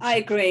 100%. I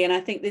agree, and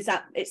I think it's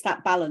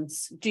that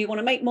balance. Do you want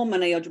to make more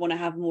money, or do you want to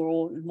have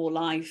more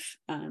life?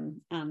 And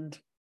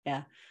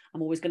yeah,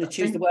 I'm always going to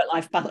choose the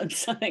work-life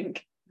balance, I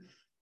think.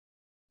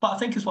 But I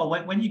think as well,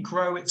 when you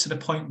grow it to the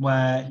point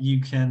where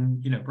you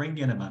can, bring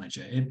in a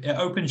manager, it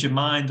opens your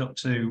mind up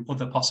to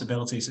other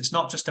possibilities. It's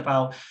not just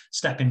about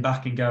stepping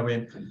back and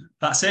going,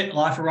 that's it,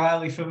 Life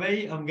O'Reilly for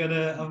me. I'm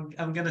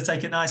gonna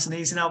take it nice and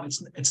easy now.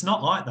 It's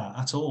not like that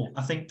at all.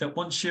 I think that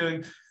once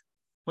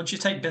you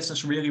take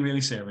business really,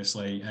 really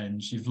seriously,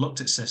 and you've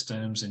looked at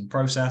systems and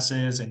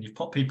processes, and you've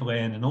put people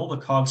in, and all the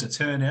cogs are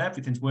turning,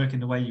 everything's working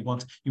the way you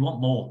want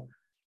more.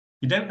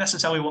 You don't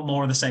necessarily want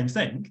more of the same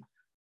thing.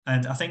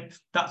 And I think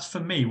that's, for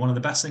me, one of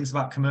the best things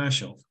about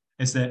commercial,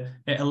 is that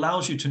it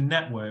allows you to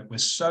network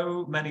with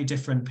so many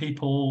different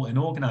people and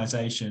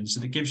organizations,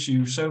 and it gives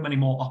you so many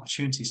more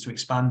opportunities to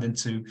expand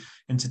into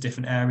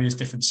different areas,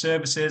 different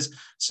services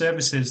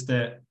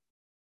that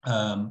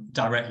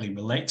directly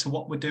relate to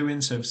what we're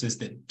doing, services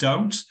that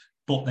don't,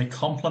 but they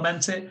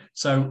complement it.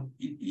 So,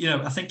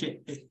 I think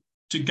it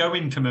to go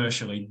in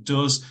commercially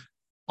does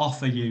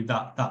offer you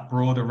that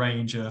broader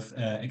range of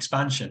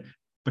expansion,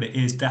 but it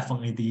is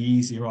definitely the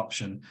easier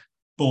option.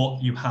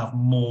 But you have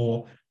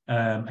more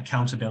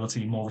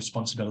accountability, more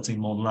responsibility,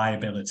 more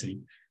liability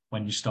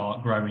when you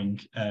start growing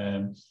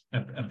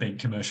a big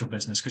commercial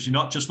business, because you're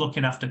not just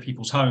looking after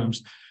people's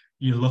homes,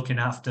 you're looking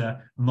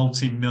after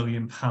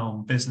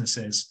multi-million-pound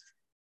businesses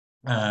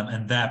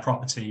and their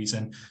properties.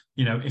 And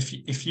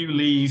if you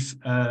leave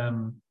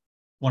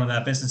one of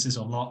their businesses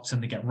unlocked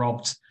and they get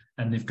robbed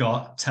and they've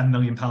got £10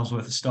 million worth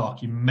of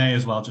stock, you may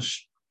as well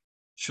just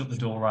shut the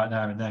door right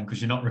there and then,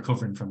 because you're not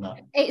recovering from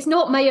that. It's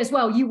not may as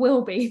well, you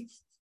will be.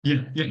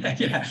 Yeah,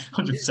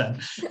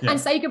 100%. Yeah. And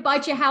say goodbye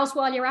to your house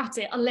while you're at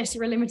it, unless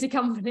you're a limited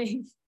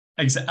company.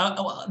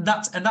 Exactly.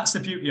 That's the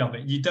beauty of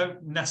it. You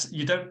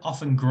don't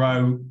often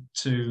grow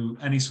to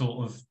any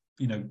sort of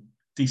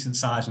decent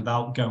size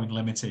without going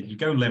limited. You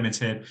go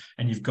limited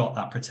and you've got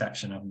that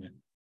protection, haven't you?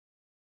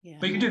 Yeah.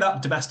 But you can do that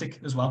with domestic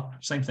as well.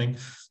 Same thing.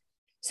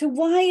 So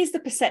why is the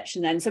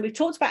perception then? So we've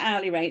talked about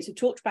hourly rates, we've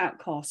talked about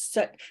costs.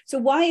 So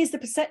why is the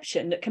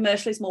perception that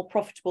commercial is more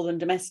profitable than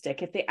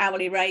domestic if the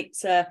hourly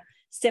rates are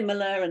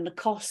similar and the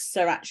costs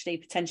are actually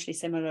potentially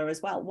similar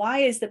as well? Why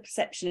is the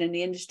perception in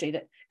the industry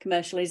that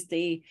commercial is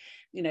the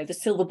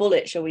silver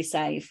bullet, shall we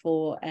say,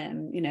 for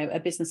a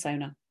business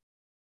owner?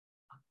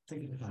 I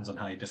think it depends on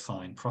how you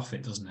define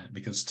profit, doesn't it?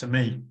 Because to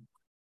me,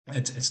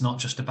 it's not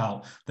just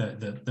about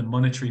the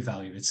monetary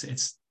value.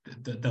 It's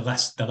the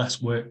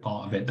less work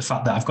part of it, the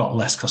fact that I've got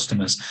less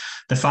customers,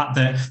 the fact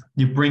that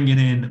you're bringing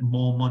in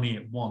more money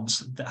at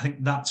once. I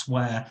think that's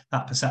where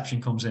that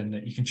perception comes in,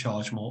 that you can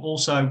charge more.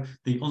 Also,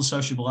 the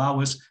unsociable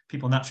hours,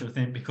 people naturally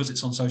think because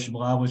it's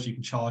unsociable hours, you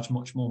can charge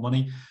much more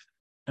money.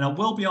 And I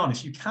will be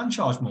honest, you can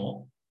charge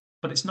more,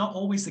 but it's not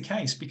always the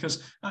case,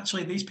 because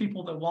actually these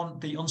people that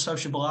want the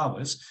unsociable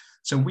hours,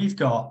 so we've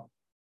got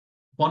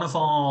one of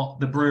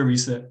the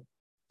breweries that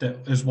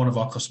is one of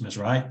our customers,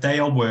 right? They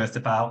are worth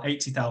about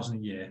 80,000 a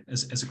year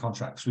as a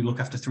contract. So we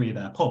look after 3 of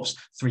their pubs,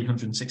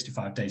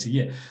 365 days a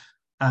year.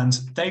 And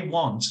they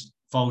want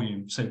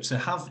volume. So to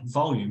have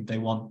volume, they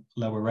want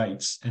lower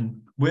rates.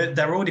 And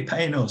they're already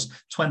paying us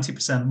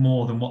 20%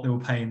 more than what they were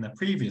paying their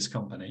previous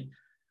company.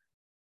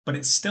 But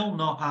it's still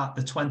not at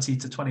the 20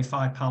 to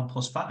 25 pound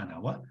plus VAT an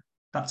hour.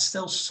 That's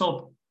still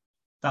sub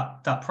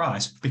that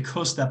price,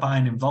 because they're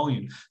buying in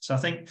volume. So I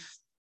think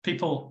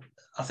people,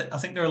 I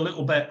think they're a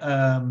little bit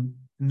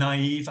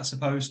naive, I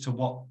suppose, to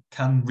what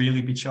can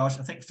really be charged.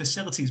 I think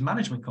facilities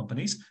management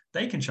companies,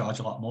 they can charge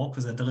a lot more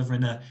because they're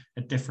delivering a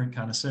different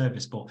kind of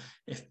service. But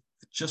if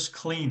just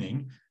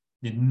cleaning,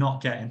 you're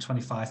not getting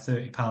 25,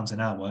 30 pounds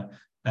an hour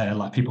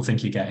like people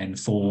think you're getting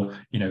for,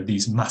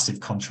 these massive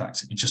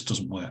contracts. It just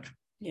doesn't work.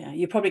 Yeah,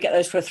 you probably get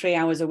those for a 3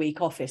 hours a week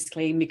office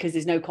clean, because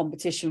there's no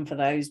competition for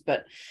those.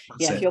 But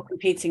if you're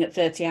competing at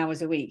 30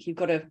 hours a week, you've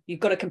got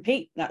to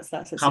compete. That's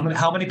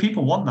how many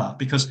people want that?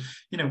 Because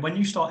when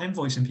you start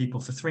invoicing people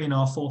for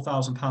 £3,500,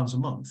 £4,000 a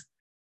month,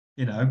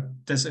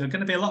 there's going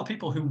to be a lot of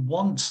people who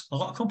want, a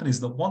lot of companies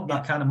that want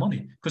that kind of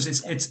money, because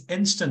it's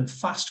instant,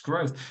 fast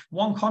growth.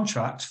 One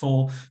contract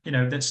for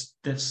that's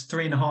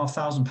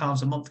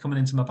 £3,500 a month coming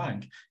into my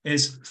bank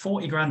is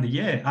 40 grand a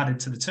year added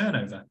to the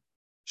turnover.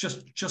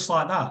 Just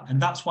like that.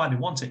 And that's why they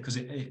want it, because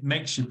it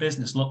makes your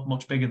business look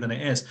much bigger than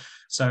it is.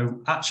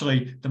 So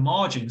actually the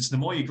margins, the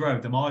more you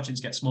grow, the margins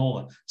get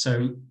smaller.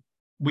 So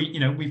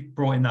we've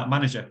brought in that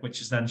manager, which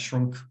has then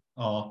shrunk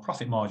our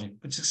profit margin,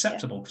 which is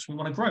acceptable because we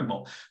want to grow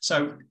more.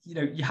 So,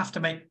 you have to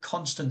make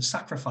constant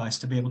sacrifice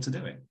to be able to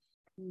do it.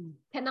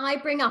 Can I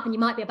bring up, and you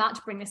might be about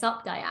to bring this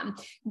up, Diane,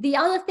 the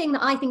other thing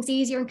that I think is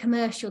easier in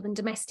commercial than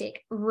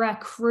domestic: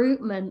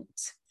 recruitment.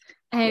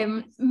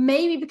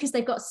 Maybe because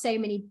they've got so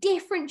many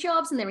different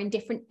jobs and they're in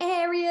different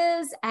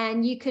areas,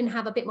 and you can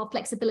have a bit more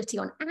flexibility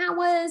on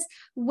hours,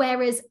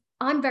 whereas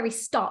I'm very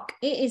stuck.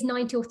 It is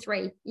 9 till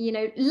 3,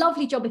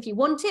 lovely job if you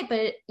want it,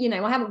 but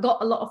I haven't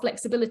got a lot of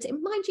flexibility.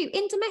 And mind you,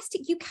 in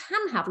domestic you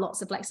can have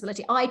lots of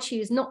flexibility. I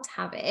choose not to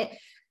have it,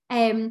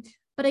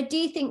 but I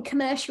do think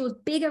commercial's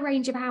bigger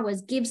range of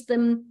hours gives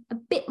them a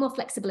bit more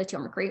flexibility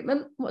on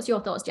recruitment. What's your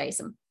thoughts,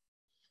 Jason?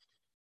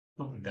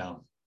 Nothing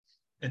down.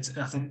 I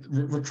think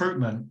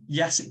recruitment,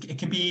 yes, it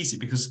can be easy,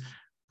 because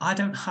I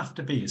don't have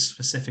to be as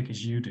specific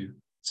as you do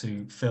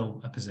to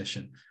fill a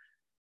position.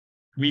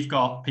 We've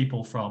got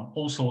people from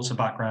all sorts of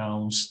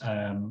backgrounds,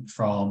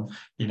 from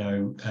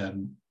English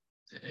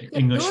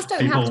don't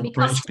people, have to be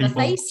British people.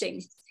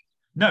 Facing.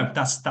 No,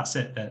 that's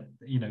it. That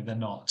they're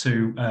not.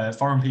 To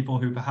foreign people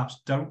who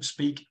perhaps don't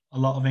speak a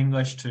lot of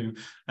English, to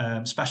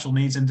special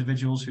needs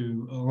individuals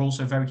who are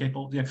also very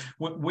capable.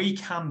 We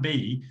can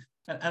be.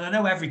 And I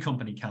know every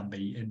company can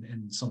be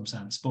in some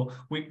sense, but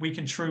we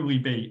can truly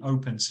be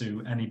open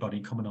to anybody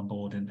coming on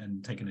board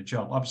and taking a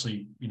job.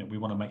 Obviously, we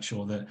want to make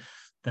sure that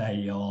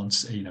they aren't,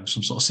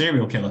 some sort of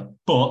serial killer,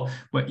 but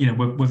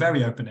we're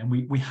very open, and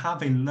we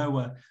have a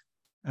lower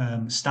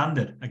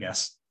standard, I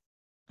guess,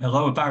 a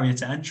lower barrier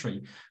to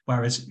entry.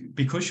 Whereas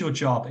because your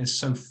job is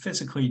so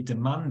physically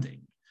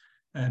demanding,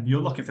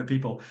 you're looking for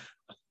people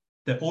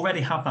that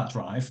already have that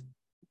drive.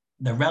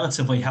 They're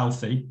relatively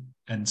healthy.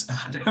 And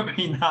I don't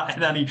mean that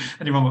in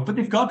any wrong way, but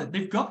they've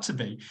got to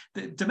be.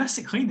 The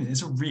domestic cleaning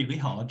is a really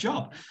hard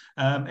job.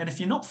 And if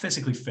you're not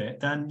physically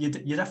fit, then you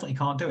definitely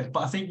can't do it.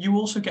 But I think you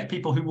also get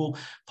people who will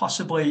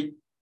possibly,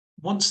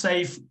 once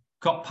they've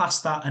got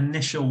past that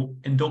initial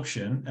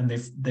induction and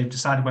they've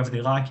decided whether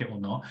they like it or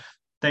not,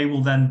 they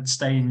will then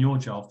stay in your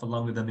job for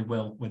longer than they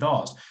will with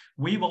ours.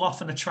 We will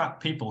often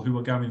attract people who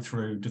are going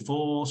through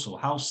divorce or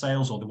house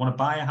sales, or they want to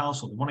buy a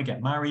house, or they want to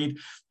get married,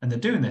 and they're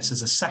doing this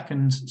as a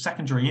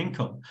secondary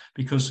income,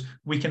 because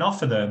we can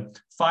offer them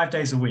 5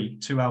 days a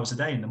week, 2 hours a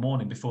day in the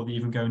morning before they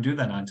even go and do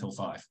their 9 till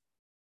 5.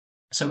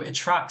 So it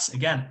attracts,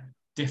 again,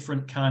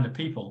 different kind of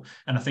people.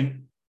 And I think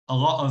a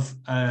lot of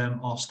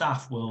our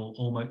staff a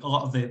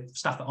lot of the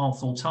staff that aren't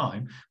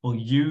full-time will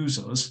use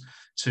us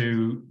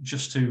to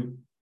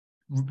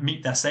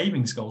meet their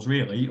savings goals,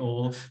 really,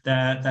 or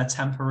their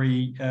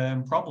temporary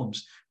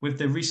problems. With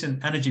the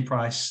recent energy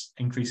price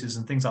increases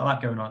and things like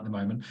that going on at the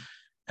moment,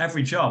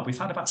 every job we've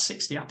had about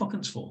 60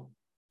 applicants for.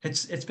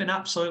 It's been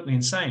absolutely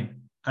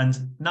insane, and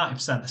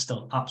 90% are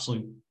still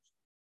absolute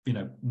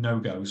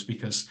no-goes,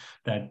 because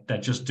they're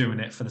just doing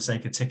it for the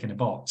sake of ticking a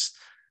box.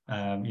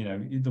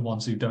 The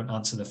ones who don't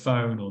answer the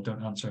phone or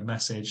don't answer a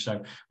message.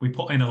 So we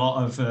put in a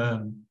lot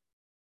of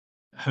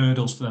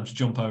hurdles for them to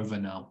jump over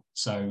now,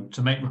 so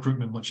to make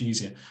recruitment much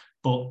easier.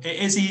 But it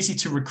is easy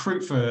to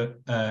recruit for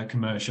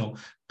commercial,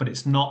 but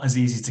it's not as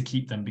easy to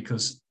keep them,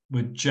 because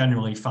we're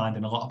generally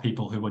finding a lot of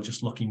people who are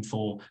just looking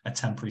for a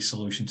temporary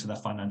solution to their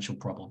financial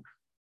problem.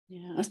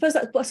 Yeah, I suppose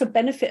that's a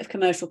benefit of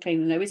commercial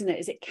cleaning, though, isn't it?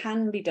 Is it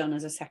can be done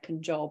as a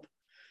second job.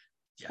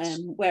 Yes.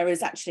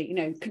 Whereas actually, you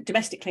know,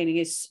 domestic cleaning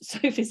is so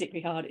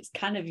physically hard. It's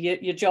kind of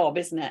your job,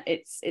 isn't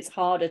it? It's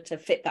harder to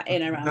fit that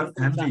in around a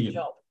full-time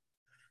job.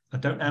 I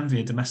don't envy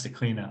a domestic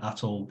cleaner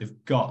at all.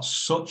 They've got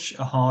such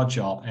a hard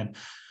job, and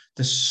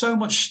there's so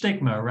much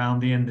stigma around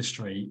the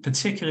industry,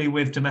 particularly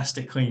with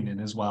domestic cleaning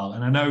as well.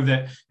 And I know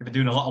that you've been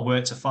doing a lot of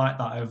work to fight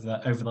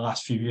that over the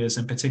last few years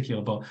in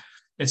particular, but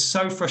it's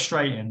so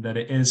frustrating that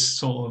it is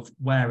sort of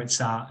where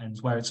it's at and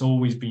where it's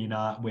always been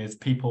at, with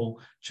people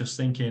just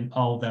thinking,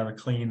 oh, they're a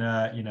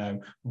cleaner, you know,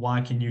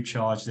 why can you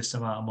charge this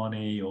amount of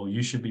money, or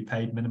you should be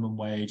paid minimum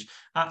wage.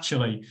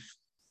 Actually,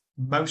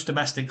 most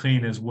domestic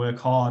cleaners work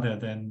harder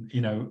than,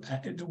 you know,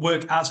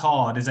 work as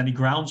hard as any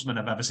groundsman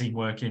I've ever seen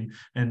working,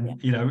 and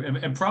you know,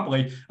 and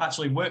probably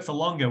actually work for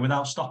longer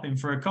without stopping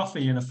for a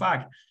coffee and a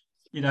fag.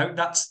 You know,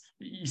 that's,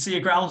 you see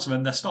a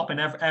groundsman, they're stopping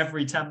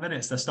every 10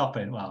 minutes, they're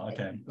stopping. Well,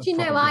 okay. Do you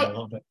know,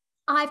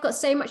 I've got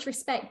so much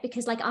respect,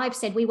 because like I've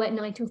said, we work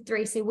 9 till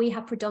 3, so we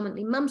have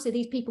predominantly mums. So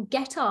these people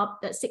get up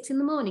at 6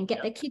 a.m,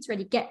 get their kids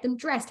ready, get them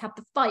dressed, have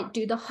the fight,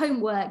 do the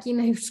homework, you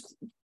know,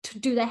 to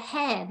do their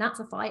hair, that's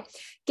a fight,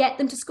 get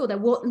them to school, they'll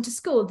walk them to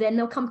school, then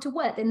they'll come to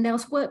work, then they'll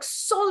work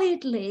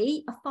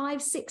solidly a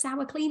 5-6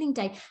 hour cleaning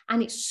day,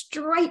 and it's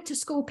straight to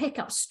school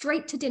pickup,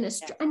 straight to dinner,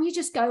 and you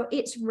just go,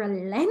 it's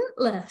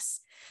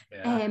relentless.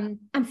 And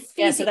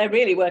so they're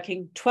really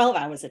working 12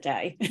 hours a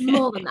day,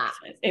 more than that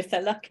if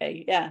they're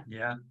lucky.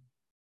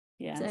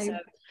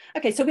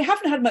 So we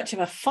haven't had much of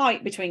a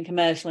fight between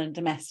commercial and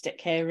domestic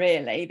here,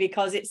 really,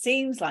 because it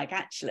seems like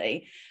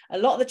actually a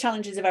lot of the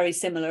challenges are very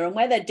similar, and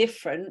where they're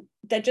different,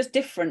 they're just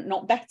different,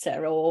 not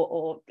better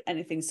or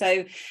anything.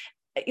 So,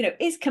 you know,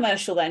 is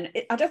commercial then,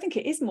 I don't think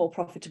it is more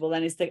profitable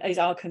then, is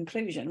our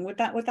conclusion. Would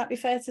that be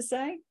fair to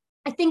say?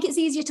 I think it's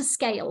easier to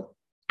scale.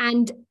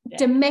 And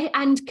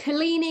and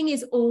cleaning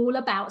is all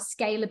about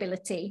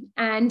scalability.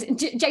 And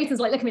Jason's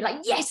like looking at me like,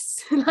 yes,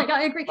 like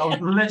I agree. Oh,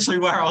 literally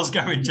where I was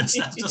going, just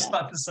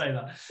about to say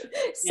that.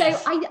 So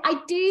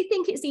I do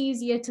think it's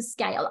easier to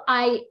scale.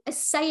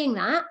 Saying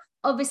that,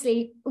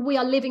 obviously we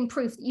are living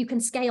proof that you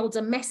can scale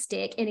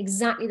domestic in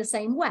exactly the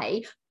same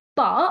way.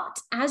 But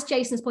as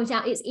Jason's pointed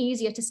out, it's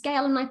easier to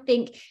scale. And I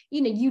think,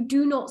 you know, you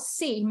do not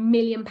see £1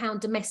 million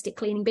domestic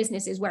cleaning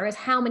businesses, whereas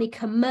how many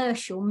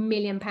commercial £1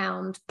 million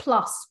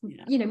plus,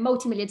 you know,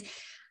 multi-millions.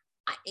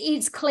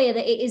 It's clear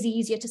that it is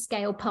easier to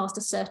scale past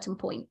a certain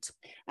point.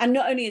 And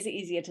not only is it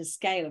easier to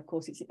scale, of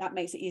course, that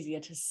makes it easier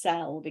to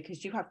sell,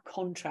 because you have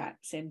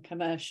contracts in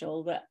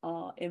commercial that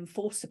are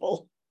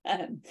enforceable.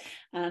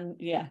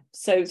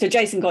 So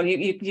Jason, go on,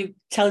 you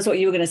tell us what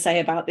you were going to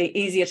say about the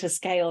easier to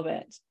scale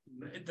bit.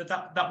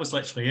 That was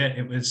literally it.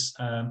 It was,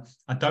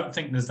 I don't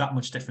think there's that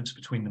much difference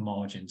between the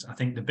margins. I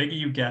think the bigger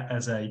you get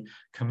as a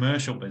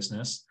commercial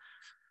business,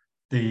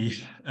 the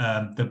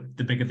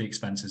bigger the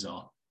expenses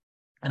are.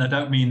 And I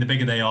don't mean the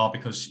bigger they are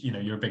because, you know,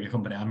 you're a bigger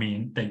company. I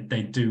mean,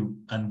 they do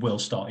and will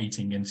start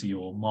eating into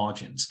your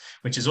margins,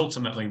 which is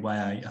ultimately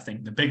where I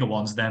think the bigger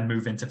ones then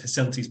move into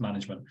facilities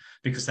management,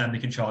 because then they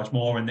can charge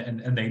more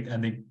and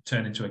they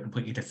turn into a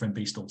completely different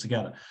beast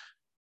altogether.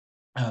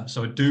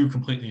 So I do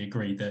completely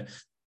agree that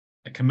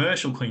a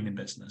commercial cleaning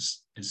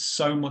business is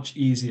so much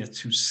easier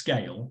to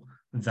scale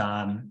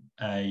than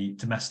a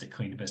domestic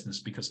cleaning business,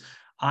 because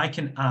I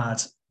can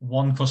add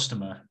one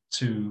customer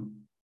to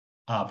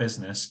our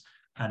business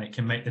and it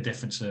can make the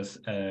difference of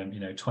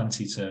you know,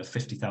 £20,000 to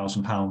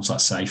 £50,000,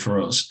 let's say,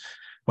 for us.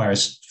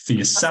 Whereas for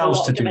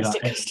yourselves to do that,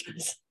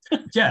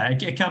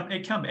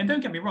 it can. And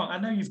don't get me wrong, I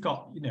know you've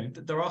got, you know,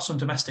 there are some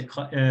domestic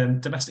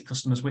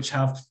customers which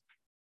have,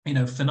 you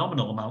know,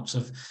 phenomenal amounts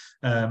of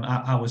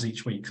hours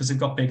each week because they've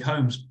got big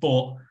homes,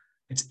 but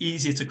it's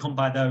easier to come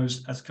by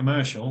those as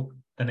commercial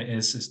than it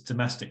is as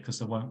domestic, because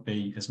there won't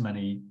be as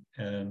many,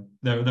 there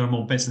are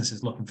more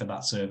businesses looking for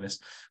that service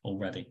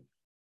already.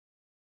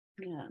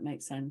 Yeah, that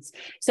makes sense.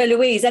 So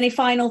Louise, any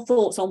final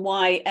thoughts on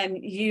why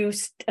you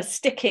are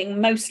sticking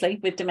mostly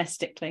with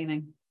domestic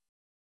cleaning?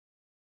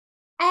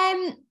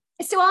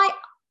 So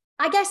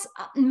I guess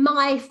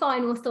my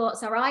final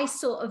thoughts are, I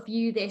sort of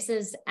view this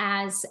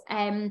as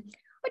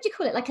what do you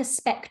call it, like a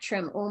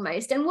spectrum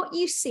almost. And what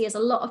you see is a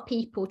lot of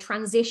people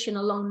transition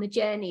along the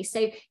journey.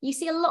 So you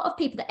see a lot of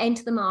people that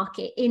enter the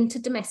market into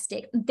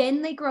domestic,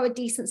 then they grow a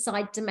decent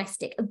side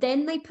domestic,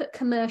 then they put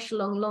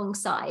commercial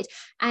alongside,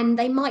 and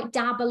they might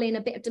dabble in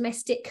a bit of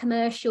domestic,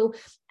 commercial,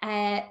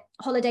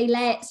 holiday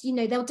lets, you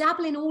know, they'll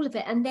dabble in all of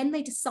it, and then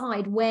they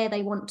decide where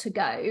they want to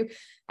go.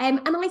 And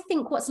I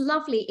think what's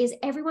lovely is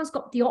everyone's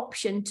got the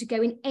option to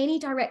go in any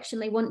direction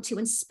they want to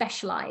and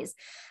specialize.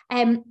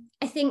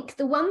 I think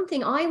the one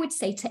thing I would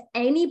say to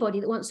anybody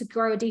that wants to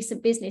grow a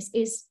decent business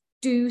is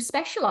do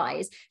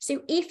specialize.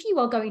 So if you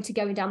are going to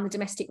go down the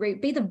domestic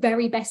route, be the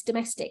very best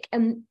domestic.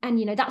 And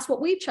you know, that's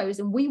what we've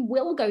chosen. We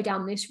will go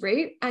down this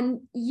route,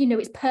 and you know,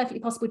 it's perfectly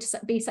possible to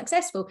be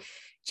successful.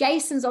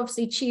 Jason's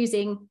obviously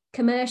choosing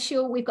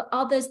commercial. We've got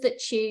others that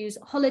choose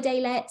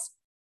holiday lets.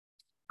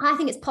 I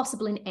think it's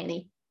possible in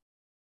any.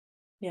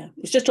 Yeah,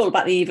 it's just all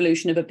about the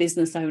evolution of a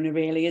business owner,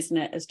 really, isn't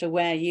it? As to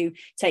where you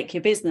take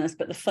your business,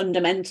 but the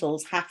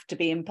fundamentals have to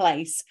be in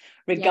place,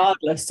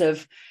 regardless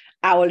of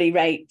hourly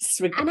rates.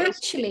 And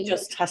actually, it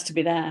just has to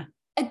be there.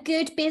 A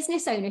good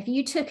business owner, if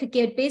you took a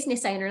good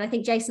business owner, and I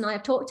think Jason and I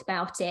have talked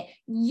about it,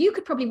 you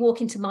could probably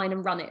walk into mine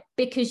and run it,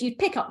 because you'd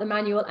pick up the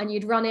manual and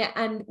you'd run it,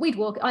 and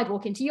I'd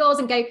walk into yours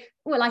and go,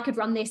 well, I could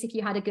run this if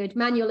you had a good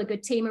manual, a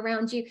good team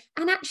around you.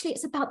 And actually,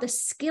 it's about the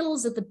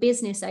skills of the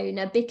business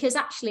owner, because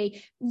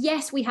actually,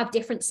 yes, we have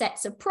different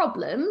sets of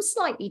problems,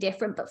 slightly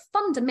different, but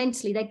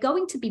fundamentally, they're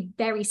going to be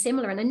very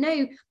similar. And I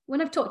know when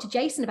I've talked to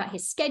Jason about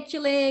his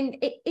scheduling,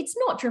 it's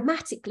not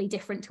dramatically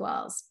different to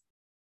ours.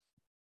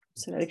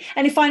 Absolutely.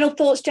 Any final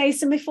thoughts,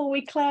 Jason, before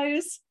we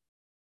close?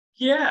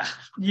 Yeah.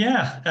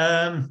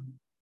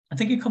 I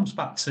think it comes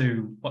back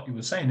to what you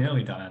were saying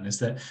earlier, Diane, is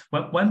that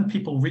when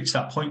people reach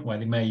that point where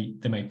they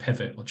may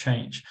pivot or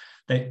change,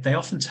 they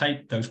often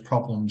take those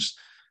problems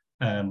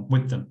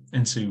with them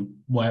into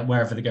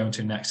wherever they're going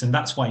to next, and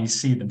that's why you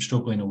see them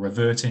struggling or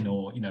reverting,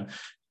 or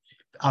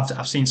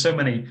I've seen so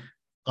many.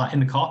 Like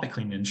in the carpet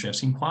cleaning industry, I've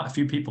seen quite a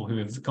few people who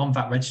have gone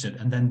VAT registered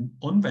and then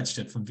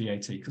unregistered from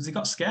VAT because they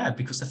got scared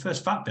because their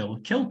first VAT bill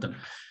killed them.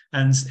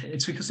 And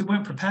it's because they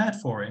weren't prepared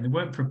for it, and they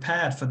weren't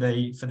prepared for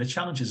the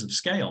challenges of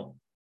scale.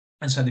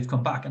 And so they've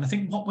come back. And I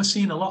think what we're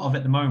seeing a lot of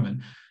at the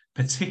moment,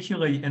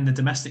 particularly in the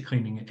domestic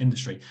cleaning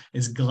industry,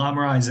 is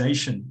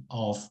glamorization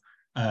of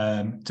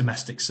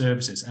domestic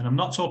services. And I'm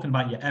not talking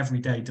about your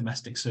everyday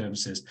domestic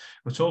services.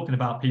 We're talking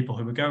about people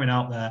who are going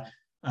out there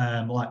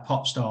like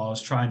pop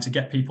stars, trying to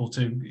get people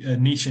to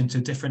niche into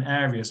different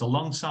areas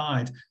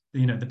alongside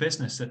the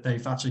business that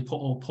they've actually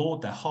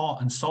poured their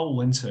heart and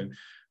soul into,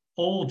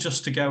 all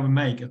just to go and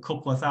make a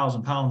couple of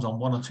 £1,000s on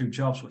one or two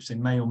jobs, which they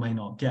may or may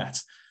not get.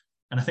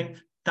 And I think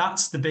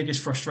that's the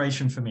biggest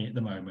frustration for me at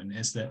the moment,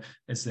 is that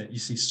you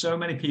see so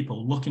many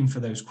people looking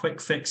for those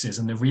quick fixes,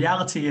 and the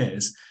reality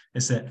is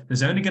that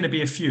there's only going to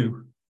be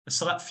a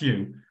select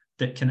few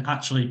that can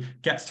actually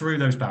get through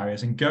those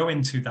barriers and go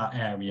into that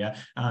area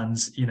and,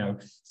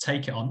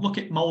 take it on. Look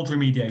at mold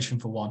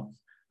remediation for one.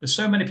 There's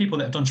so many people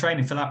that have done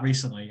training for that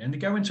recently, and they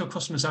go into a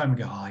customer's home and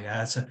go, oh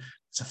yeah, it's a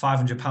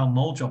 £500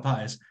 mold job,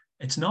 that is.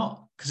 It's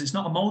not, because it's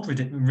not a mold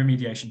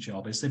remediation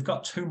job. It's they've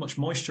got too much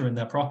moisture in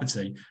their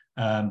property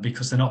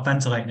because they're not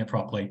ventilating it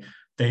properly.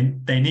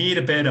 They need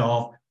a bit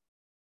of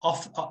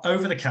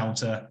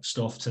over-the-counter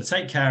stuff to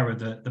take care of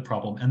the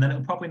problem, and then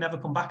it'll probably never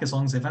come back as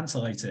long as they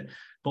ventilate it.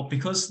 But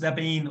because they're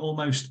being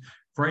almost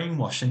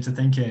brainwashed into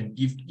thinking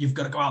you've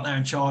got to go out there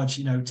and charge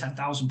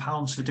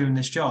 £10,000 for doing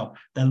this job,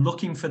 they're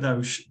looking for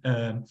those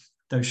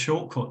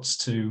shortcuts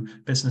to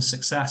business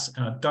success,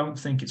 and I don't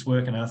think it's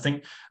working. And I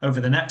think over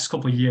the next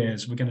couple of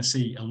years, we're going to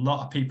see a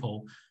lot of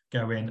people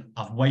going,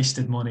 I've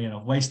wasted money and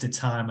I've wasted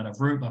time and I've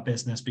ruined my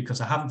business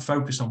because I haven't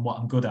focused on what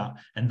I'm good at,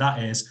 and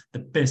that is the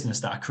business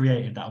that I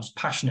created, that I was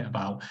passionate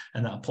about,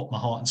 and that I put my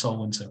heart and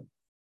soul into.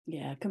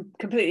 Yeah,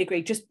 completely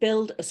agree. Just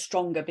build a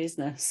stronger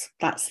business.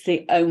 That's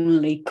the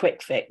only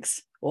quick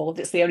fix, or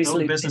that's the only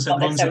solution. Business that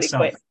runs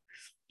itself. Quick.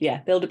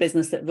 Yeah, build a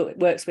business that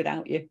works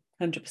without you.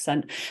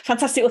 100%.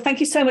 Fantastic. Well, thank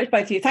you so much,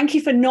 both of you. Thank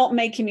you for not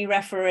making me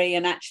referee,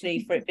 and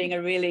actually for it being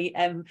a really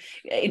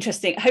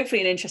interesting,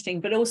 hopefully an interesting,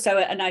 but also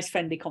a nice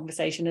friendly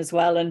conversation as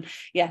well. And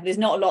yeah, there's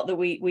not a lot that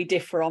we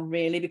differ on,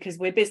 really, because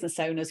we're business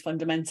owners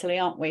fundamentally,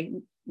 aren't we?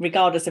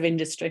 Regardless of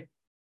industry.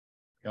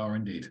 We are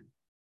indeed.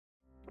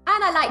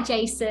 And I like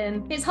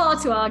Jason. It's hard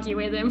to argue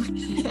with him.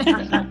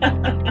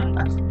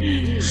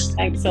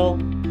 Thanks all.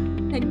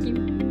 Thank you.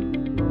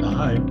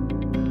 Bye.